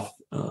off,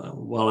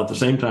 while at the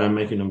same time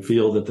making them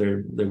feel that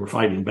they were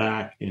fighting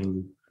back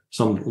in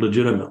some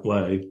legitimate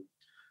way.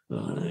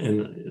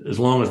 And as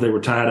long as they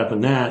were tied up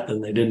in that, then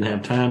they didn't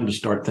have time to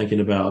start thinking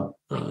about,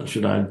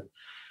 should I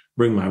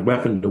bring my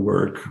weapon to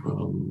work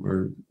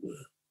or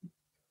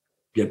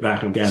get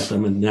back against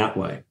them in that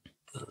way.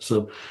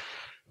 So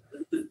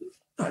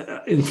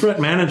in threat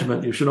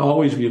management, you should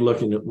always be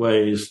looking at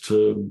ways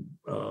to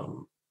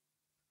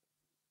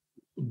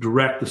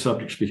direct the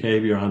subject's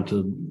behavior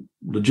onto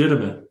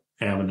legitimate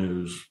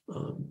avenues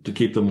to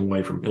keep them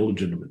away from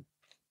illegitimate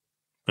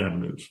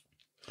avenues.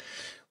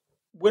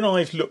 When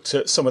I've looked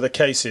at some of the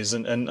cases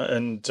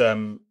and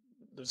some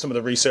of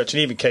the research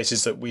and even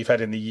cases that we've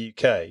had in the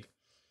UK,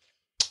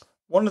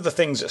 one of the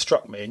things that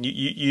struck me, and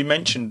you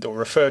mentioned or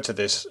referred to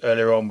this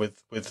earlier on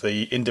with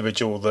the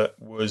individual that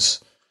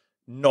was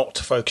not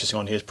focusing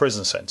on his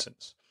prison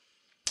sentence,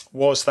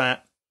 was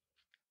that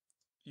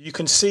you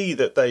can see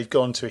that they've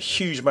gone to a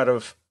huge amount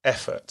of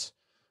effort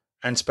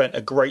and spent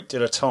a great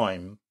deal of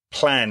time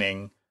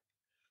planning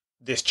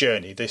this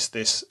journey,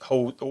 this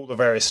whole, all the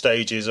various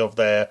stages of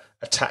their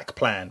attack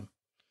plan.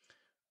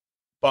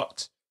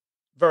 But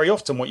very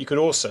often what you could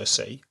also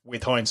see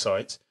with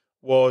hindsight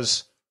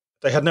was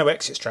they had no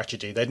exit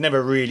strategy. They'd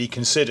never really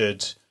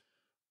considered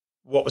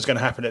what was going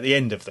to happen at the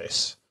end of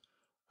this.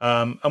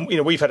 And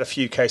we've had a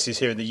few cases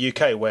here in the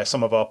UK where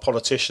some of our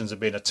politicians have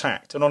been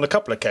attacked. And on a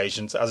couple of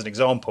occasions, as an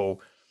example,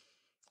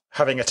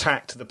 having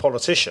attacked the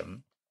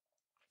politician,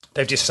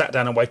 they've just sat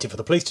down and waited for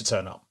the police to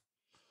turn up.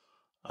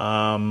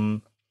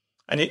 And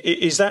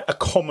is that a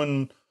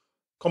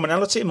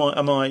commonality?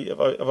 Have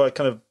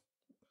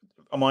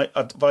I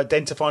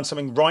identified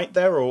something right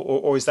there,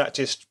 or is that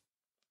just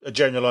a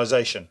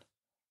generalization?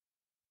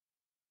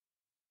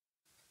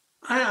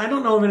 I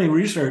don't know of any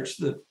research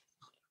that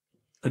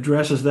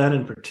addresses that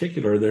in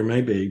particular. There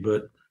may be,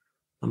 but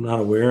I'm not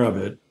aware of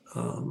it.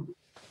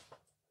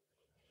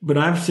 But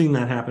I've seen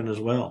that happen as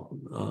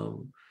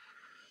well.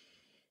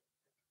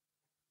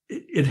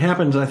 It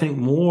happens, I think,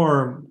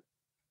 more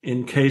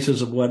in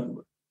cases of what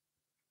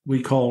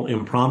we call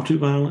impromptu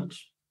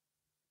violence.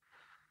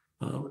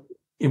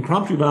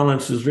 Impromptu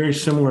violence is very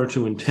similar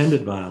to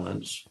intended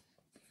violence.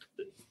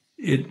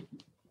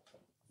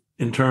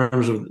 In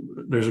terms of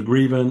there's a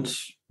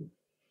grievance,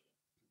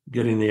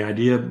 getting the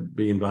idea of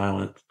being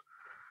violent,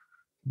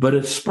 but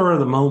it's spur of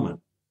the moment.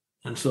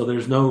 And so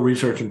there's no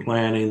research and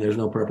planning, there's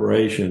no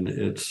preparation.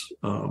 It's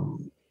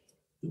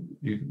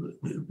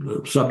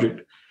the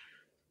subject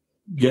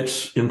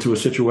gets into a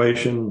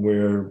situation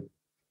where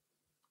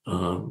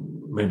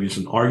maybe it's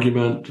an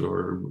argument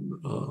or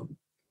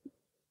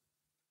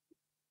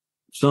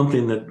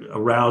something that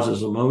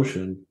arouses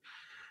emotion.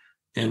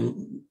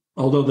 And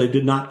although they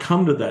did not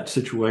come to that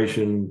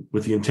situation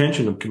with the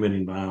intention of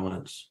committing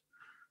violence,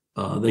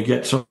 they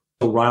get so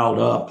riled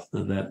up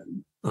that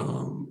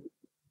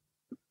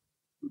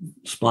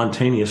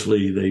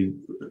spontaneously they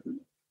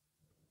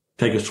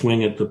take a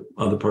swing at the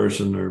other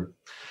person. Or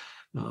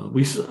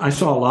I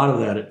saw a lot of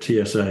that at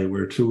TSA,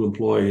 where two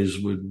employees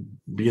would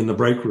be in the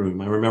break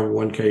room. I remember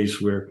one case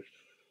where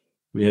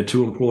we had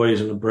two employees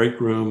in the break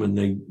room, and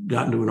they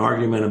got into an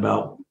argument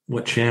about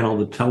what channel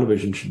the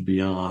television should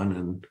be on,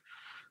 and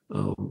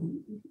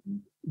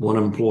one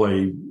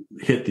employee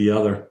hit the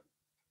other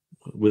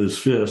with his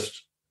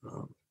fist.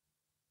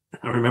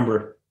 I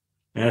remember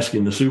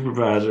asking the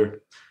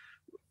supervisor,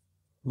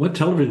 what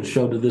television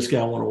show did this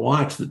guy want to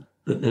watch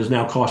that has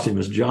now cost him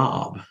his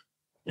job?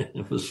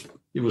 It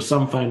was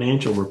some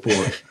financial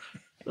report.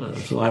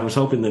 So I was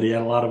hoping that he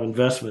had a lot of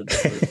investment.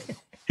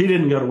 He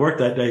didn't go to work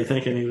that day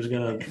thinking he was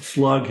going to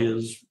slug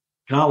his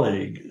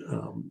colleague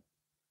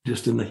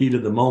just in the heat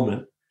of the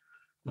moment.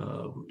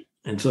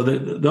 And so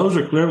those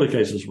are clearly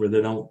cases where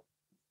they don't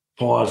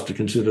pause to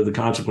consider the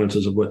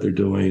consequences of what they're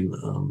doing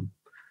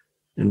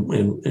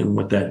and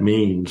what that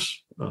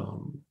means.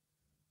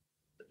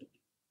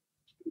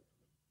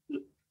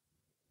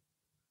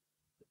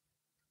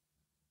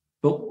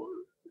 But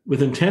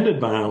with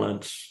intended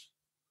violence,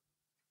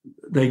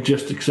 they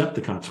just accept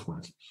the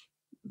consequences.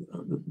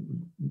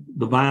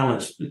 The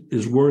violence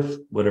is worth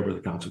whatever the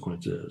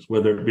consequence is,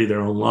 whether it be their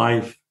own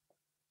life,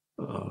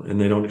 and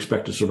they don't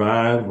expect to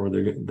survive, or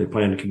they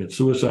plan to commit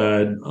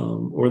suicide,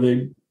 or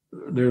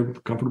they're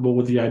comfortable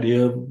with the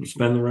idea of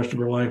spending the rest of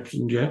their lives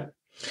in jail.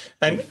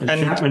 And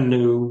Chapman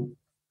knew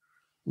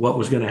what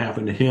was going to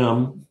happen to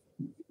him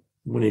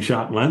when he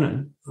shot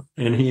Lennon,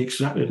 and he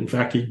accepted. In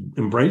fact, he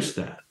embraced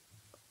that.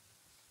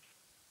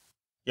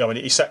 Yeah, I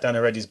mean, he sat down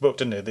and read his book,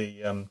 didn't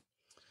he?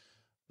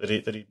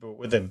 That he brought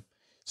with him.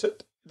 So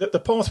the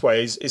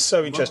pathway is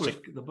so interesting.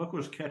 The book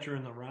was Catcher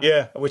in the Rye.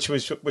 Yeah, which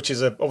is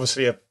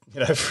obviously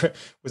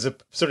was a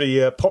sort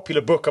of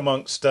popular book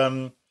amongst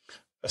a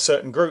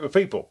certain group of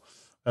people.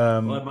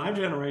 Well, my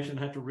generation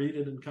had to read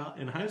it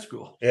in high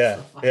school. Yeah,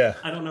 so yeah.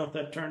 I don't know if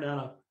that turned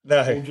out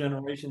a whole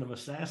generation of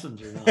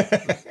assassins or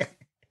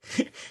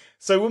not.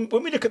 So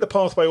when we look at the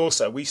pathway,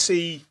 also we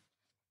see,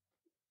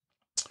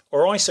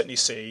 or I certainly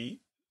see,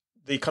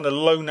 the kind of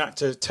lone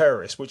actor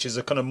terrorist, which is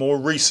a kind of more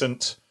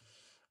recent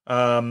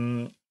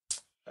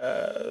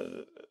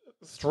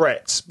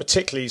threats,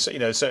 particularly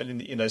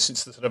certainly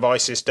since the sort of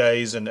ISIS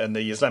days and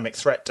the Islamic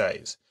threat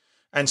days,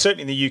 and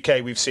certainly in the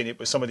UK we've seen it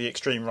with some of the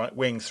extreme right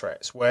wing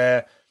threats,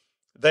 where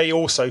they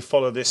also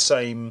follow this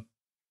same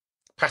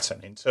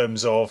pattern in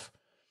terms of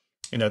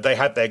they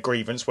had their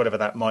grievance, whatever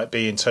that might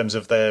be, in terms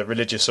of their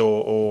religious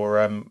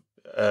or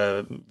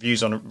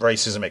views on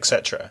racism,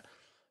 etc.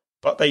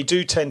 But they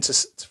do tend to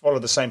follow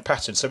the same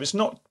pattern. So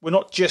we're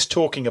not just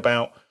talking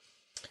about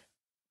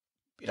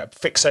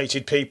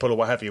fixated people or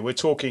what have you. We're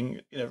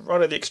talking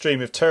right at the extreme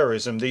of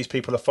terrorism. These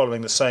people are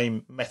following the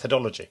same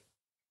methodology.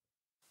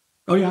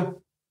 Oh yeah,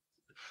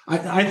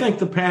 I think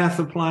the path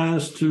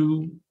applies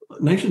to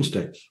nation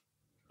states.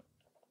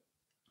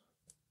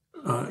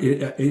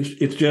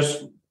 It's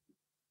just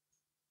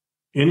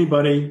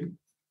anybody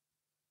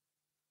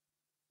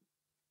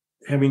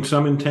having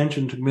some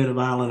intention to commit a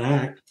violent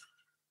act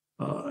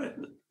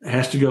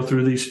has to go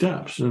through these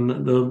steps, and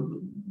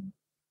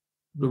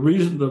the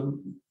reason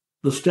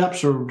the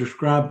steps are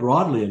described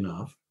broadly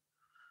enough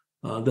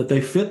that they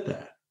fit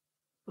that,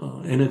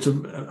 and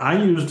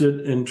I used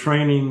it in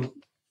training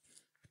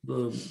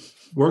the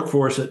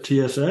workforce at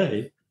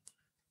TSA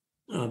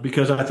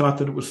because I thought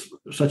that it was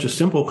such a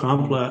simple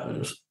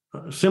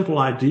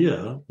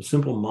idea, a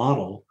simple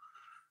model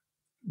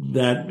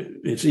that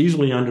it's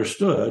easily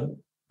understood,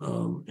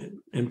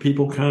 and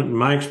people in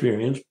my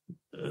experience.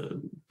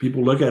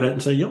 People look at it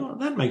and say, yeah,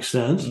 that makes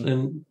sense. Mm-hmm.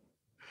 And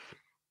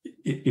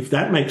if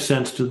that makes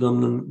sense to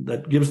them, then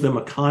that gives them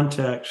a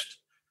context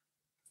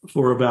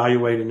for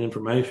evaluating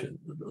information.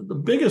 The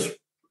biggest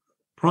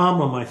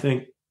problem, I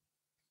think,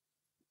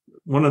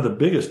 one of the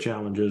biggest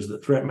challenges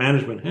that threat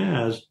management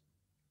has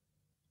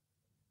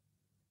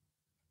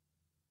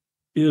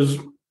is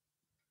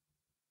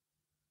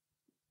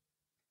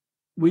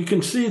we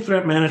can see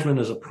threat management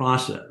as a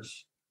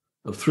process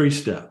of 3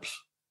 steps.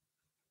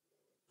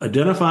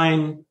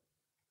 Identifying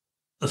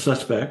a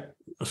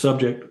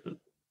subject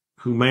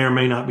who may or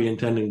may not be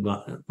intending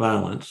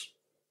violence,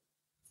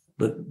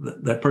 but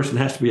that person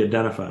has to be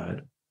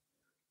identified.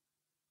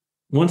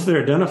 Once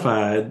they're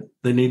identified,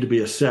 they need to be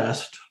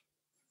assessed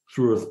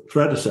through a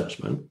threat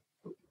assessment,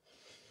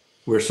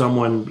 where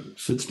someone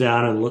sits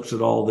down and looks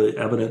at all the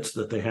evidence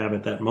that they have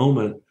at that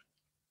moment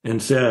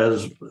and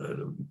says,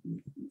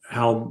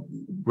 how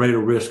great a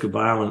risk of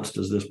violence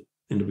does this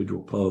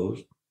individual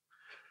pose?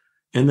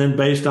 And then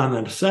based on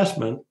that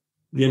assessment,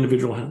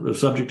 the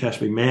subject has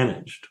to be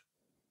managed.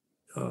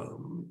 The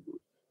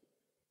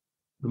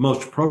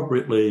most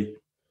appropriately,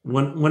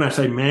 when I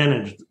say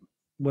managed,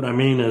 what I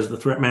mean is the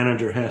threat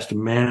manager has to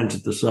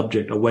manage the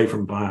subject away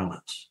from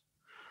violence.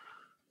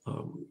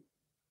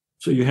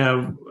 So you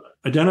have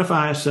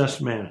identify, assess,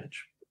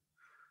 manage.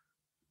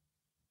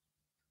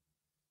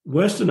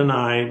 Weston and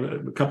I,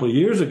 a couple of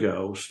years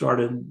ago,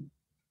 started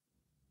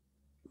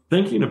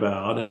thinking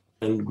about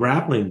and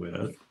grappling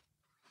with,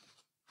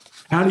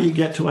 how do you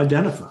get to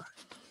identify?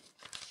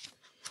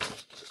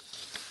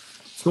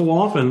 So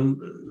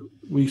often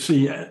we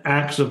see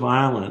acts of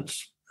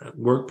violence at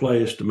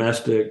workplace,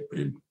 domestic,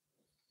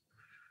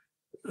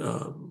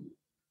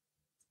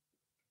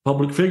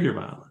 public figure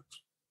violence,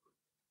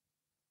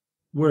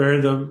 where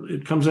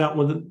it comes out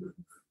with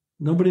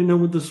nobody knew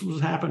what this was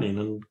happening,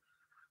 and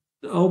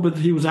but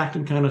he was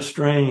acting kind of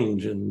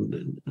strange,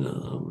 and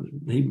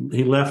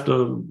he left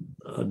a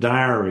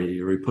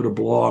diary, or he put a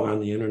blog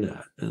on the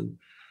internet, and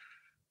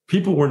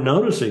people were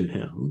noticing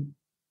him,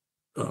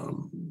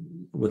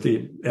 what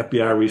the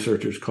FBI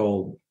researchers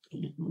called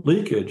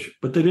leakage,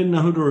 but they didn't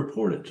know who to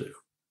report it to.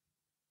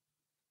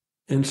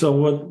 And so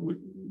what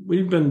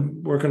we've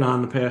been working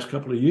on the past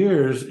couple of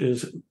years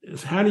is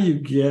how do you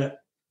get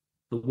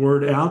the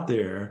word out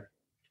there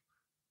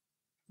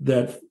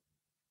that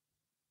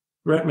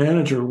threat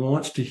manager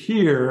wants to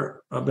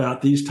hear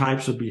about these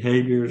types of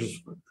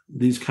behaviors,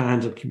 these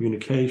kinds of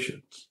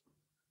communications.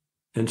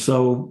 And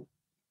so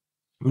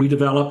we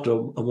developed a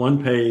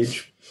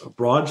one-page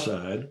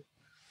broadside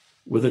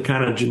with a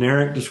kind of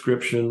generic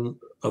description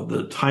of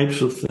the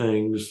types of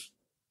things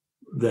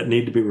that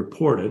need to be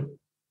reported.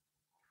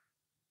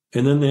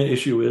 And then the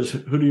issue is,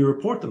 who do you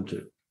report them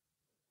to?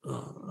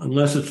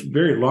 Unless it's a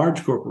very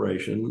large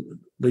corporation,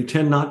 they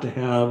tend not to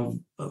have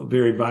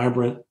very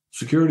vibrant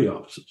security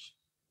offices.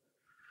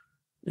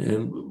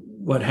 And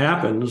what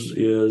happens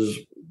is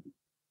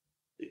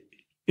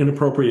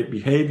inappropriate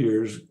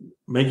behaviors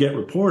may get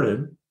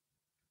reported,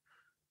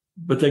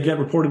 but they get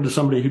reported to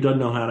somebody who doesn't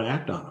know how to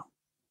act on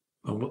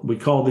them. We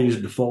call these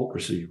default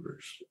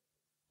receivers.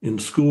 In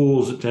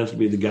schools, it tends to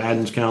be the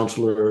guidance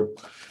counselor,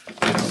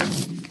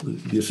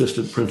 the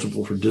assistant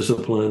principal for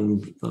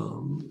discipline,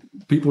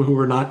 people who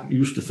are not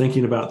used to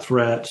thinking about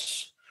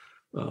threats,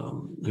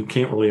 who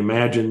can't really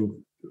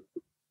imagine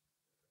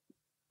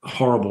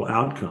horrible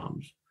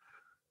outcomes.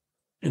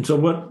 And so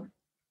what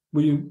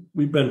we've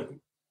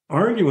been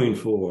arguing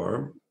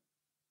for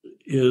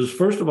is,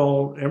 first of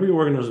all, every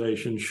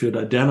organization should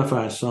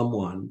identify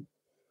someone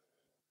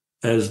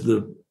as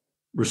the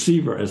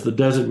receiver, as the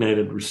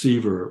designated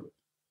receiver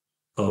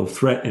of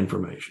threat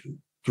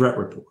information, threat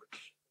reports.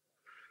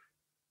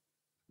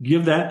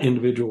 Give that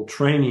individual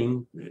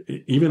training,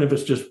 even if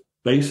it's just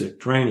basic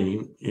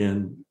training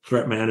in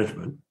threat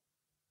management,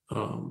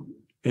 and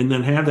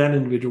then have that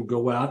individual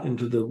go out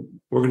into the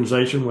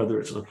organization, whether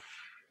it's a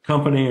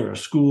company or a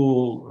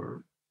school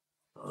or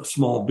a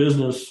small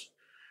business,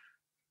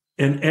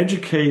 and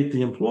educate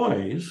the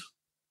employees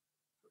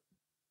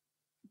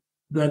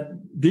that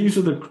this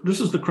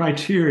is the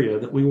criteria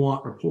that we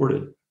want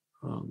reported.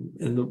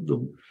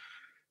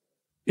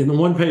 In the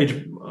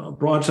one-page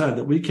broadside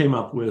that we came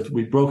up with,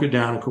 we broke it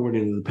down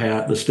according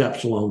to the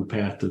steps along the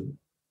path to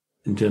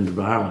intended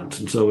violence.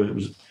 And so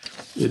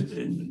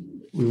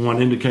we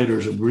want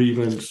indicators of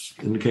grievance,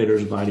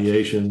 indicators of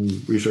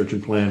ideation, research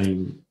and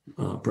planning,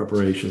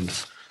 preparation.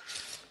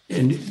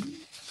 And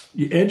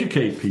you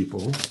educate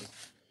people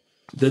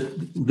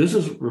that this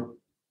is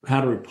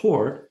how to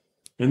report,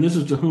 and this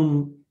is to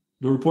whom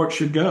the report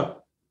should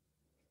go.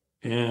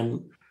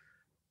 And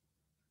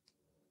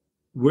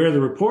where the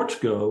reports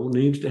go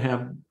needs to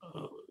have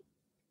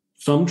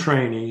some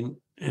training,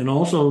 and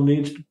also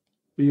needs to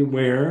be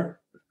aware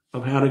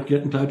of how to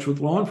get in touch with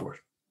law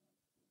enforcement.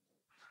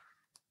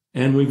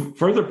 And we've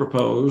further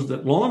proposed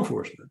that law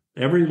enforcement,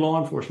 every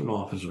law enforcement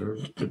officer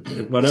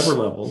at whatever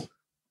level,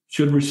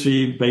 should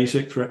receive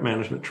basic threat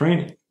management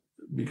training.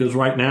 Because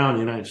right now in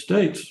the United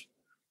States,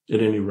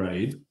 at any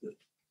rate,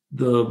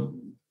 the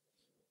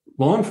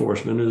law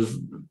enforcement is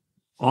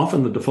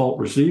often the default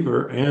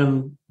receiver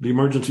and the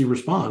emergency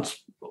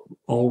response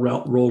all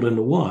rolled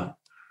into one.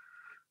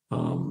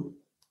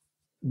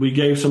 We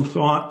gave some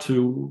thought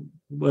to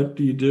what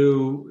do you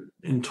do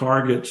in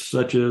targets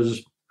such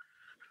as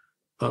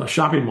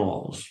shopping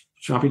malls,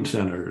 shopping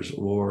centers,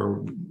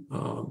 or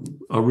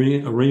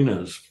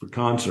arenas for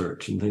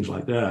concerts and things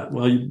like that.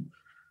 Well,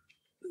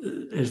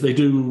 as they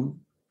do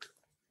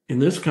in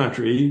this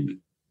country,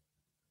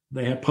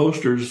 they have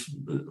posters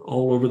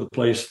all over the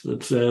place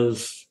that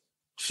says,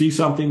 see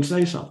something,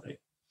 say something.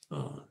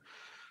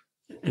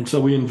 And so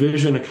we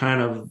envision a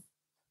kind of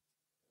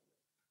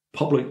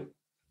public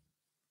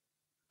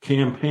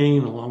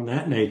campaign along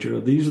that nature.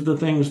 These are the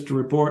things to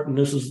report, and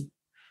this is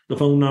the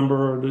phone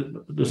number.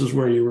 This is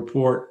where you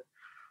report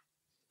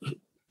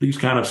these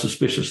kind of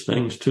suspicious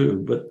things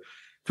too. But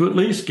to at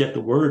least get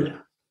the word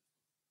out.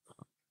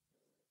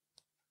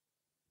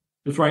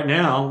 Because right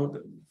now,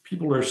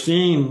 people are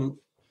seeing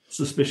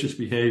suspicious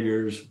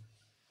behaviors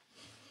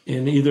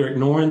and either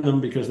ignoring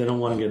them because they don't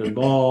want to get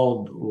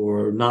involved,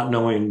 or not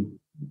knowing,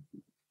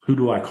 who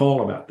do I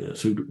call about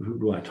this? Who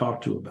do I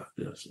talk to about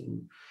this?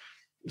 And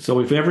so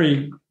if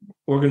every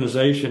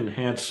organization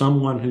had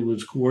someone who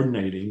was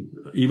coordinating,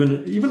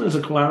 even as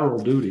a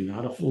collateral duty,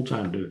 not a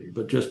full-time duty,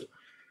 but just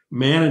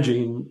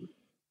managing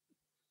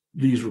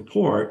these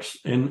reports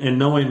and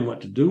knowing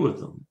what to do with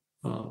them,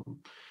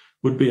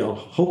 would be a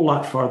whole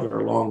lot farther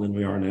along than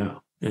we are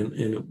now. And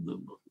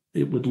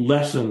it would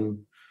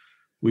lessen,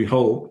 we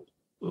hope,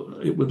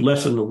 it would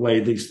lessen the way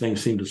these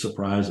things seem to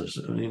surprise us.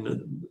 I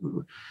mean,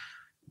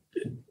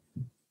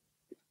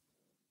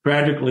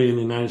 tragically in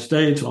the United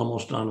States,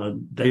 almost on a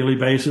daily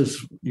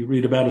basis, you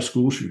read about a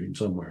school shooting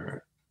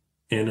somewhere,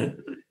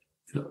 and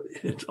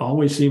it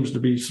always seems to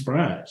be a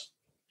surprise.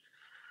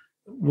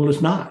 Well,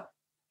 it's not,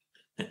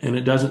 and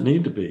it doesn't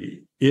need to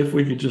be. If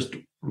we could just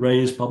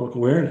raise public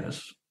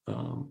awareness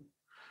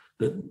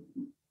that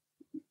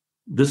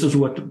this is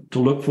what to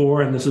look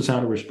for, and this is how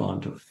to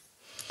respond to it.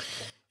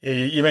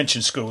 You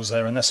mentioned schools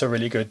there, and that's a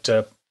really good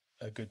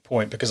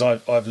point, because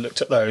I've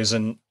looked at those,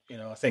 and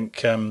I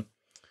think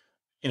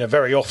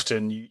very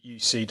often you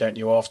see, don't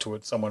you,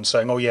 afterwards, someone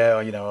saying, "Oh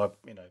yeah,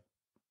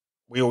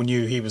 we all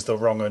knew he was the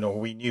wrong one, or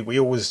we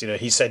always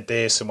he said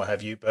this and what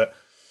have you," but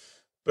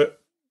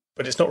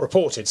it's not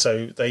reported,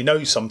 so they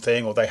know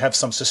something, or they have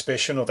some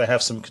suspicion, or they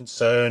have some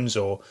concerns,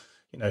 or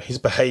his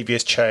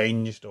behaviour's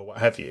changed, or what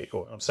have you.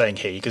 Or I'm saying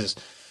he because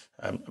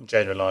I'm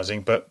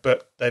generalising, but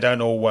they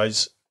don't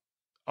always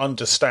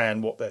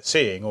understand what they're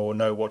seeing or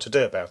know what to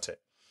do about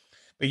it.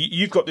 But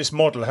you've got this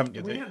model, haven't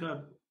you?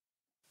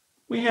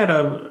 We had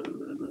a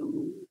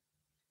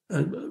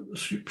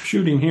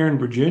shooting here in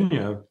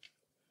Virginia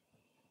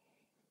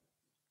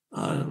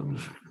a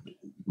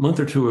month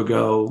or two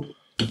ago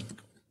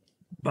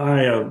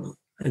by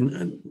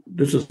and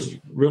this is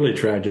really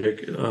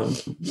tragic. A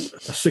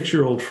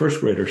 6-year-old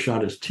first grader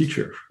shot his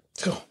teacher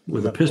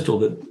with a pistol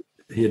that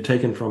he had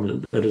taken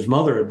that his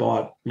mother had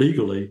bought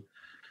legally,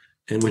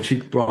 and which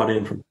he brought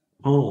in from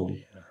home.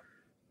 Yeah.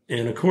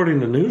 And according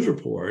to news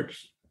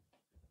reports,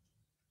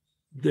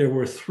 there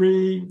were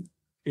 3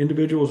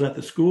 individuals at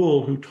the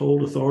school who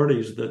told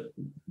authorities that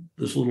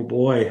this little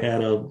boy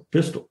had a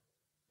pistol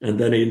and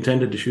that he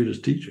intended to shoot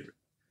his teacher.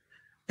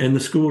 And the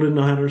school didn't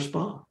know how to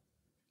respond.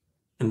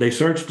 And they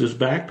searched his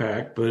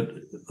backpack, but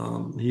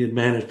he had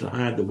managed to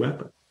hide the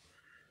weapon.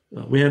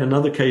 We had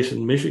another case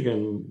in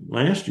Michigan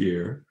last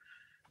year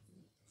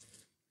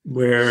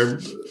where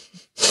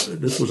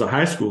this was a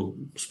high school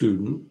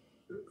student.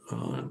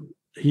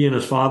 He and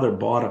his father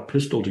bought a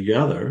pistol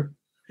together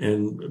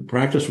and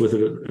practiced with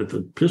it at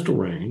the pistol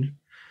range.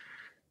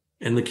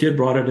 And the kid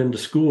brought it into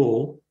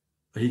school.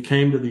 He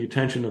came to the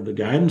attention of the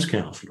guidance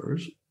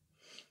counselors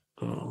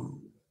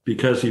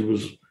because he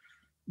was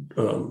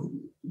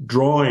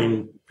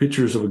drawing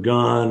pictures of a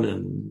gun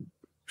and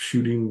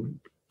shooting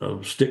a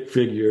stick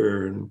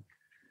figure. And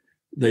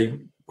they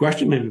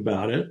questioned him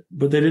about it,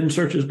 but they didn't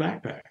search his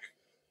backpack,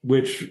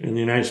 which in the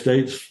United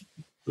States,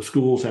 the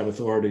schools have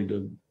authority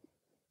to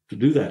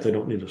do that. They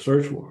don't need a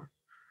search warrant.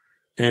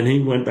 And he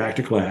went back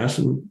to class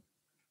and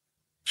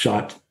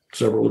shot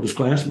several of his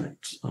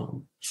classmates.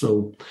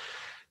 So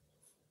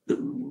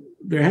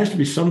there has to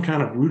be some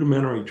kind of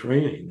rudimentary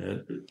training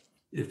that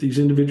if these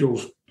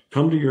individuals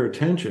come to your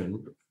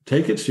attention,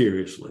 take it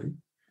seriously,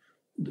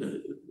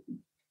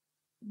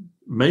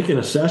 make an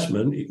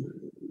assessment,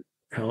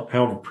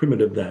 however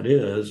primitive that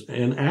is,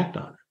 and act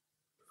on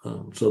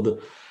it. So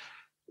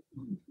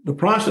the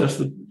process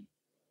that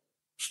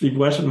Steve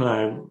Wesson and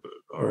I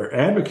are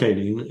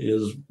advocating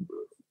is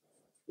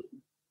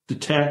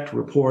detect,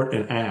 report,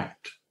 and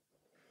act.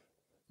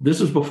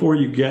 This is before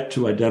you get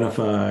to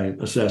identify,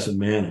 assess, and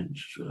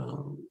manage.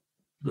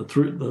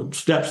 The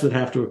steps that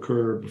have to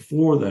occur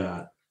before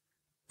that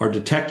are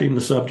detecting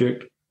the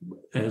subject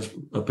as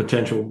a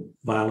potential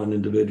violent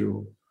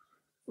individual,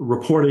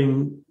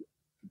 reporting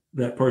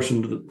that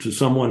person to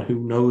someone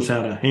who knows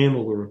how to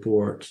handle the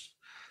reports,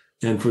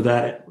 and for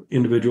that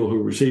individual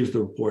who receives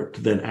the report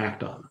to then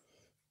act on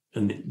it.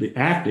 And the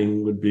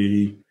acting would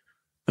be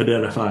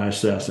identify,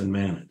 assess, and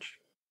manage.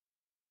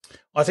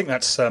 I think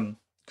that's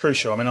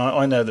crucial. I mean,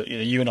 I know that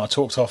you and I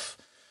talked off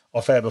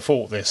air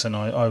before this, and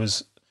I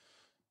was,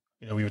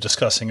 we were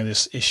discussing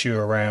this issue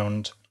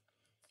around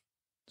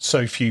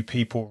so few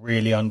people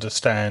really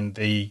understand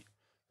the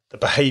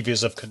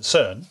behaviours of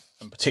concern,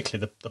 and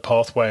particularly the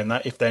pathway, and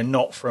that if they're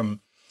not from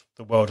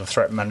the world of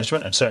threat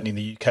management, and certainly in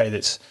the UK,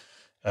 that's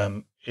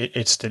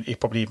it's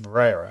probably even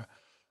rarer.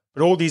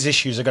 But all these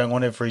issues are going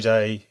on every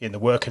day in the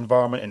work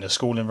environment, in the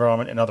school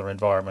environment, in other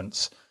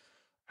environments,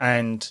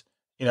 and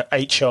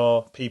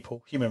HR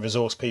people, human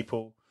resource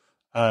people,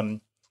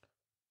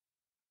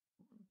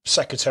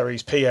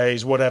 secretaries,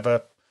 PAs,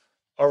 whatever,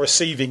 are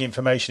receiving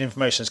information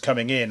is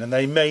coming in, and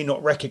they may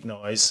not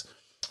recognise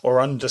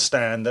or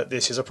understand that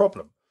this is a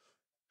problem.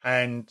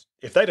 And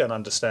if they don't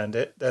understand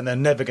it, then they're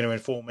never going to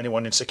inform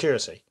anyone in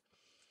security.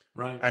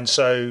 Right. And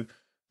so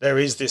there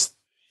is this,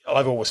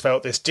 I've always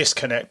felt this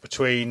disconnect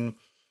between,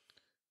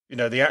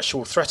 the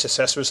actual threat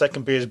assessors. They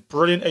can be as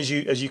brilliant as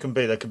you can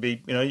be. They can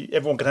be,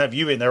 everyone can have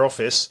you in their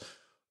office,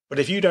 but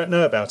if you don't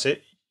know about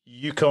it,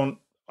 you can't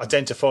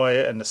identify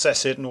it and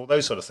assess it and all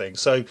those sort of things.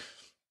 So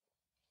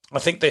I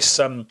think this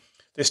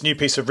new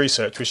piece of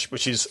research,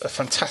 which is a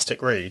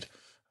fantastic read,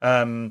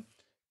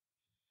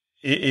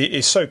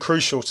 is so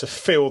crucial to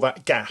fill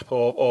that gap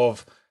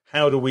of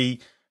how do we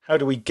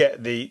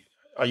get the,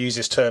 I use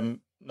this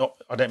term,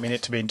 I don't mean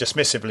it to be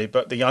dismissively,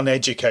 but the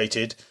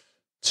uneducated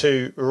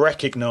to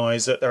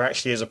recognise that there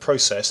actually is a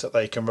process that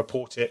they can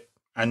report it,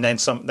 and then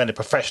a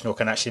professional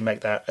can actually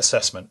make that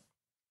assessment.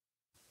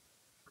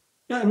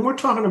 Yeah, and we're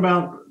talking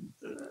about,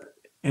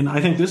 and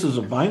I think this is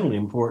vitally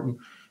important,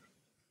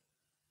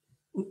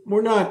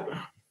 we're not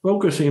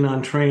focusing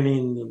on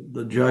training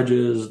the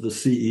judges, the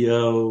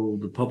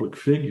CEO, the public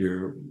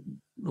figure.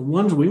 The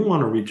ones we want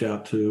to reach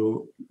out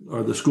to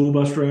are the school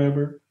bus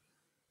driver,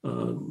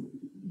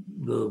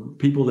 the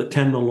people that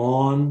tend the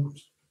lawn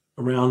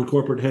around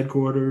corporate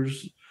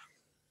headquarters,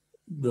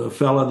 the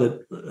fella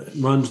that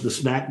runs the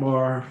snack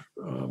bar.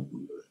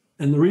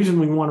 And the reason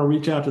we want to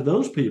reach out to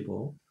those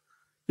people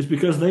is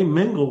because they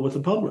mingle with the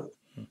public.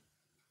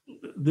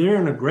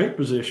 They're in a great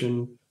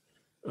position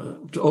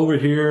to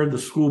overhear. The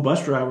school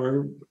bus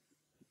driver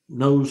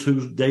knows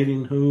who's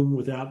dating whom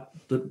without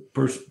the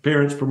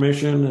parents'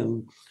 permission,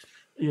 and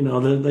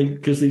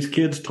because these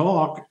kids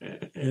talk,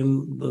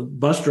 and the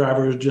bus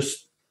driver is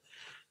just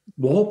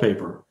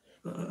wallpaper,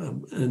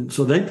 and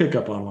so they pick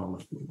up on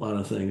a lot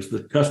of things.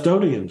 The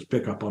custodians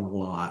pick up on a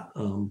lot,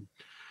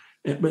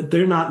 but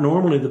they're not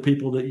normally the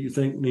people that you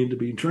think need to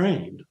be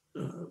trained,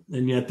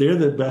 and yet they're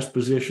the best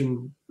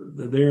position.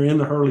 They're in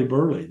the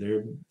hurly-burly.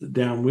 They're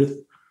down with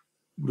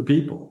the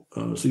people.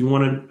 So you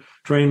want to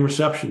train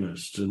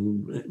receptionists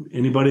and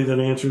anybody that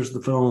answers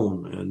the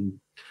phone,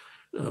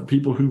 and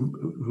people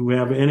who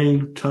have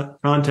any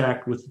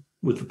contact with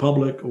the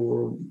public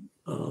or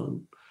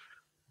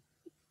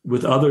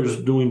with others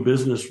doing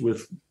business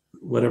with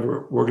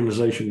whatever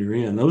organization you're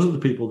in. Those are the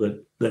people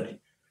that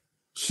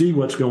see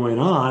what's going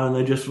on, and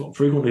they just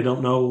frequently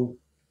don't know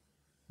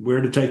where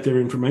to take their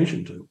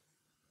information to.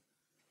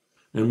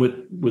 And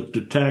with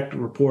Detect,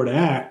 Report,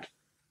 Act,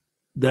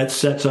 that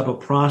sets up a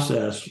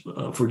process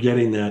for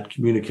getting that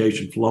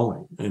communication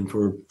flowing, and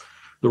for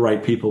the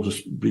right people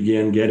to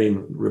begin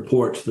getting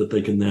reports that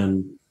they can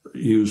then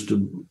use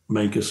to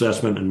make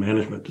assessment and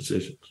management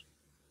decisions.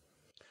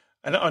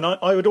 And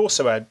I would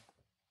also add,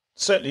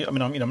 certainly,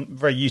 I'm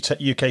very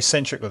UK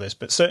centric with this,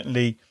 but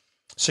certainly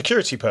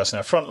security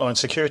personnel, frontline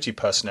security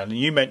personnel. And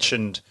you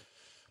mentioned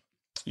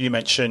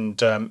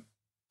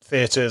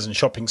theatres and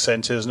shopping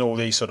centres and all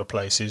these sort of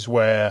places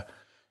where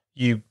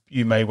you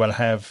may well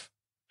have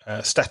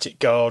static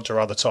guards or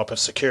other type of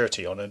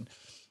security on, and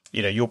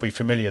you'll be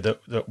familiar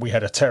that we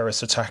had a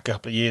terrorist attack a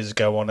couple of years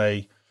ago on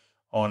a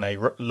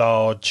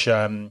large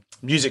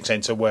music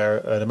centre where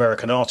an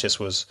American artist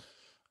was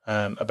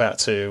about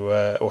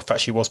to, or in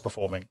fact she was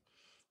performing,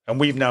 and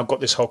we've now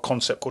got this whole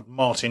concept called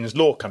Martin's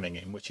Law coming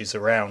in, which is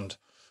around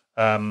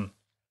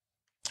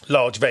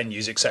large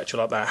venues, etc.,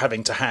 like that,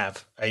 having to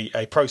have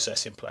a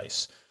process in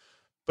place.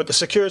 But the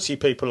security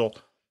people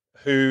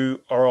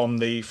who are on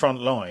the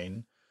front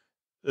line,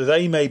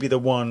 they may be the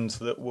ones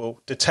that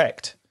will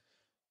detect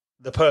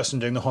the person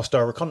doing the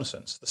hostile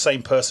reconnaissance, the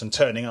same person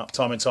turning up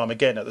time and time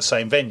again at the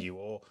same venue,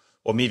 or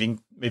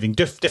moving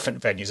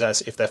different venues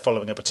as if they're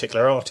following a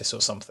particular artist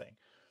or something.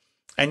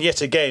 And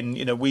yet again,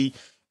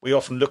 we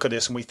often look at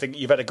this and we think,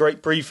 you've had a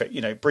great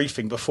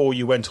briefing before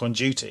you went on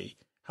duty.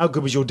 How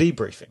good was your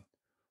debriefing?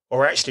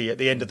 Or actually, at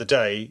the end of the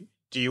day,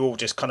 do you all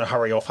just kind of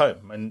hurry off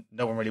home and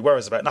no one really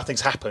worries about it?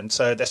 Nothing's happened,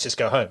 so let's just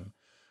go home.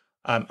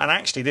 And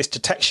actually, this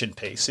detection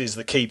piece is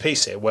the key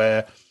piece here,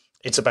 where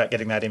it's about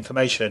getting that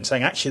information and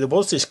saying, actually, there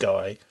was this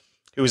guy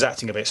who was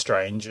acting a bit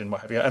strange and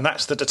what have you. And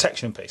that's the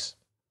detection piece.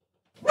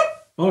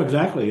 Oh,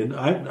 exactly. And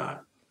I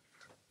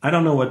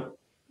don't know what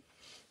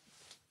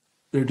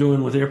they're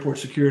doing with airport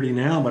security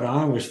now, but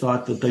I always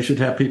thought that they should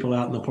have people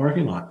out in the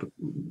parking lot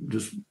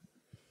just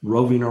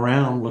roving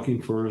around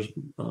looking for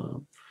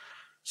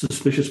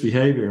suspicious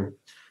behavior.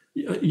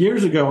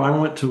 Years ago, I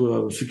went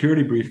to a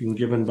security briefing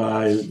given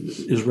by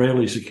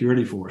Israeli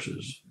security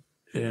forces,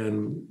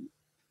 and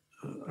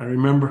I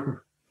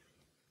remember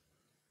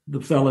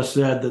the fella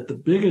said that the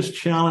biggest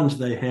challenge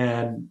they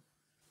had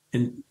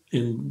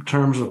in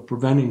terms of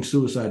preventing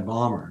suicide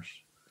bombers,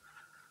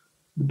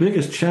 the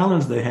biggest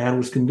challenge they had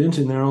was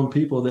convincing their own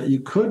people that you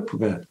could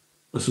prevent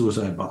a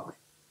suicide bombing.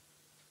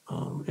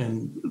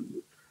 And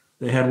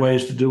they had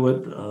ways to do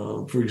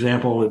it. For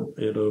example,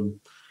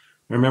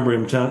 I remember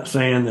him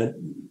saying that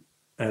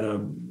at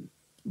a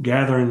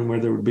gathering where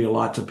there would be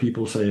lots of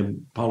people, say a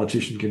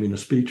politician giving a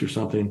speech or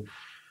something,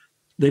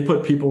 they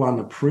put people on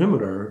the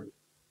perimeter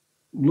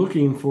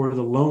looking for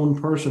the lone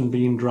person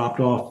being dropped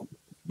off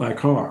by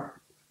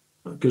car,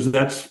 because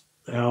that's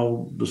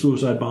how the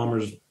suicide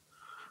bombers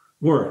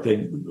work.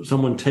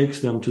 Someone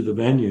takes them to the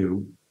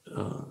venue,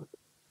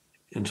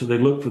 and so they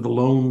look for the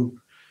lone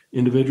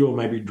individual,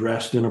 maybe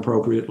dressed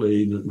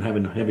inappropriately,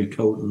 having a heavy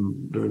coat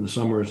during the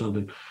summer or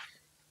something.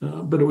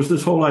 But it was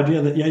this whole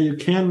idea that, you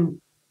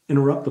can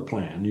interrupt the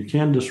plan, you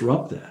can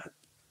disrupt that,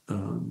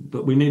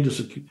 but we need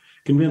to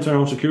convince our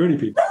own security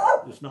people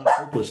it's not a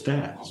hopeless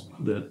task,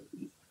 that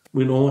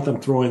we don't want them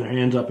throwing their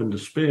hands up in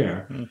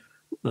despair.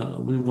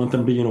 We want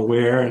them being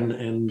aware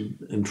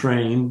and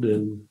trained,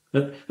 and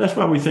that's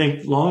why we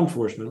think law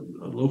enforcement,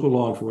 local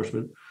law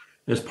enforcement,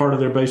 as part of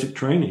their basic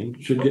training,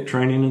 should get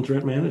training in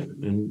threat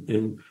management and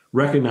in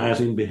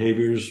recognizing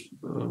behaviors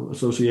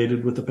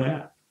associated with the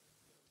path.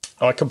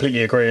 I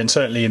completely agree, and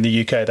certainly in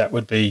the UK, that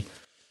would be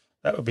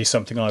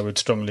something I would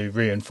strongly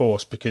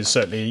reinforce, because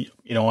certainly,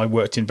 I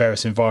worked in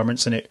various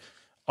environments, and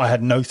I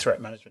had no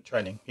threat management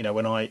training.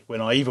 When I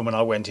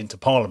went into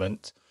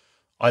Parliament,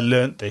 I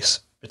learnt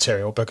this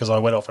material because I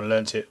went off and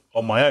learnt it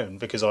on my own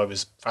because I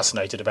was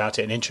fascinated about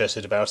it and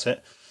interested about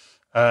it.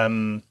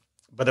 But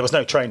there was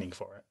no training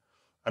for it,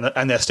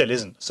 and there still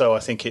isn't. So I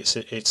think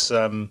it's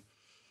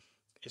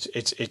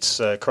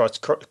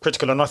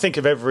critical. And I think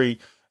of every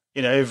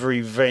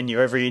venue,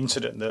 every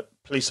incident that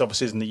police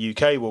officers in the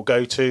UK will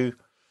go to,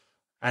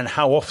 and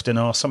how often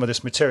are some of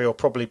this material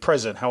probably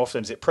present? How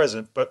often is it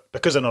present? But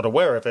because they're not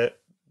aware of it,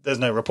 there's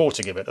no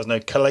reporting of it. There's no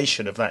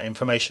collation of that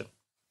information.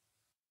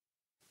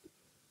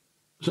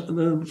 So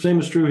the same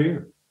is true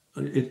here.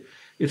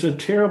 It's a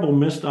terrible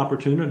missed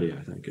opportunity,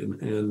 I think,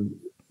 and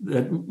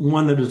that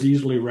one that is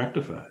easily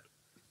rectified.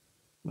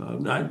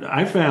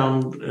 I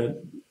found at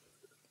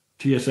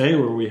TSA,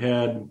 where we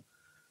had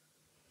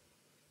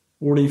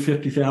 40,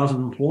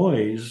 50,000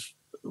 employees,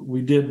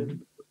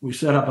 we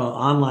set up an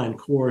online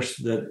course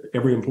that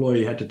every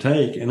employee had to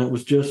take, and it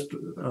was just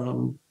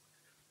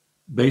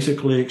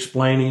basically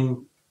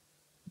explaining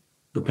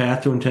the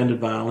path to intended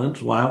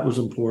violence, why it was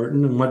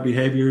important, and what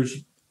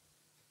behaviors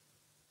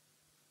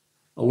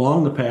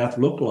along the path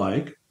look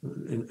like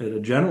at a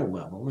general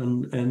level,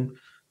 and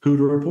who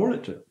to report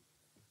it to.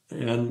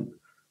 And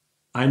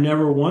I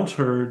never once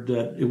heard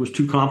that it was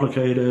too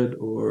complicated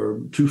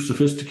or too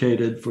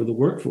sophisticated for the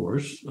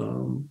workforce.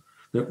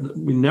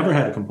 We never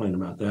had a complaint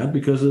about that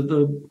because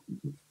of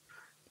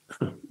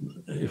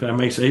if I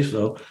may say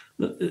so,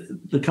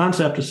 the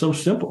concept is so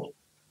simple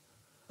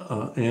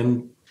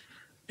and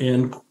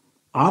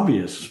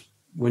obvious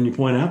when you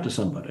point out to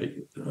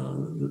somebody.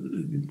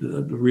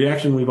 The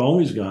reaction we've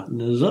always gotten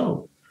is,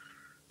 "Oh,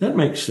 that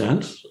makes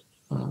sense.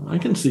 I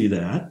can see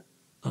that,"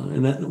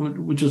 and that,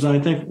 which is, I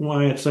think,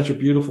 why it's such a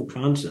beautiful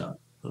concept,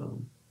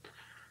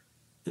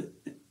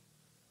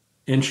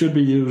 and should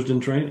be used in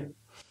training.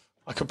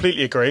 I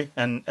completely agree,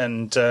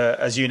 and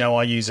as you know,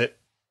 I use it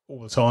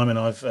all the time, and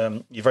I've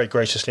you very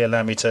graciously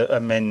allowed me to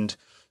amend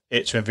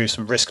it to remove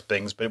some risk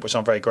things, which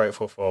I'm very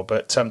grateful for.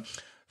 But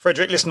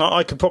Frederick, listen,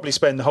 I could probably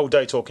spend the whole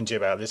day talking to you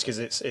about this because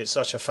it's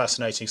such a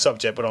fascinating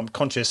subject, but I'm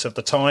conscious of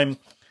the time.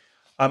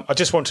 I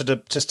just wanted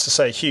to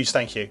say a huge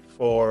thank you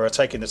for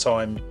taking the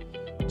time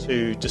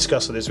to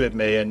discuss this with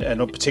me, and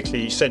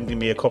particularly sending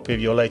me a copy of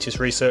your latest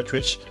research,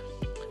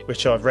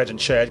 which I've read and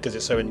shared because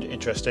it's so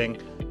interesting.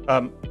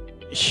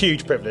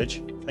 Huge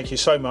privilege. Thank you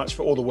so much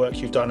for all the work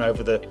you've done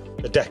over the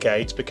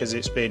decades, because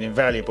it's been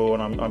invaluable,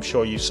 and I'm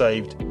sure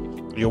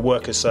your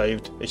work has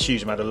saved a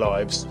huge amount of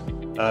lives.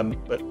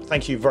 But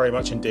thank you very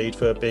much indeed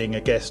for being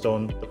a guest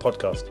on the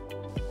podcast.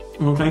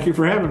 Well, thank you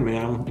for having me.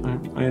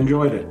 I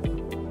enjoyed it.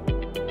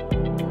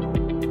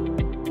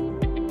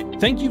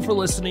 Thank you for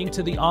listening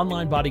to the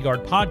Online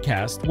Bodyguard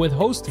podcast with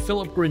host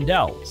Philip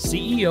Grindell,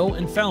 CEO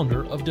and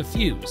founder of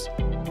Defuse.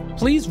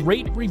 Please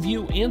rate,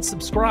 review, and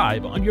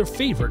subscribe on your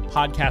favorite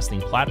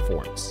podcasting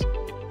platforms.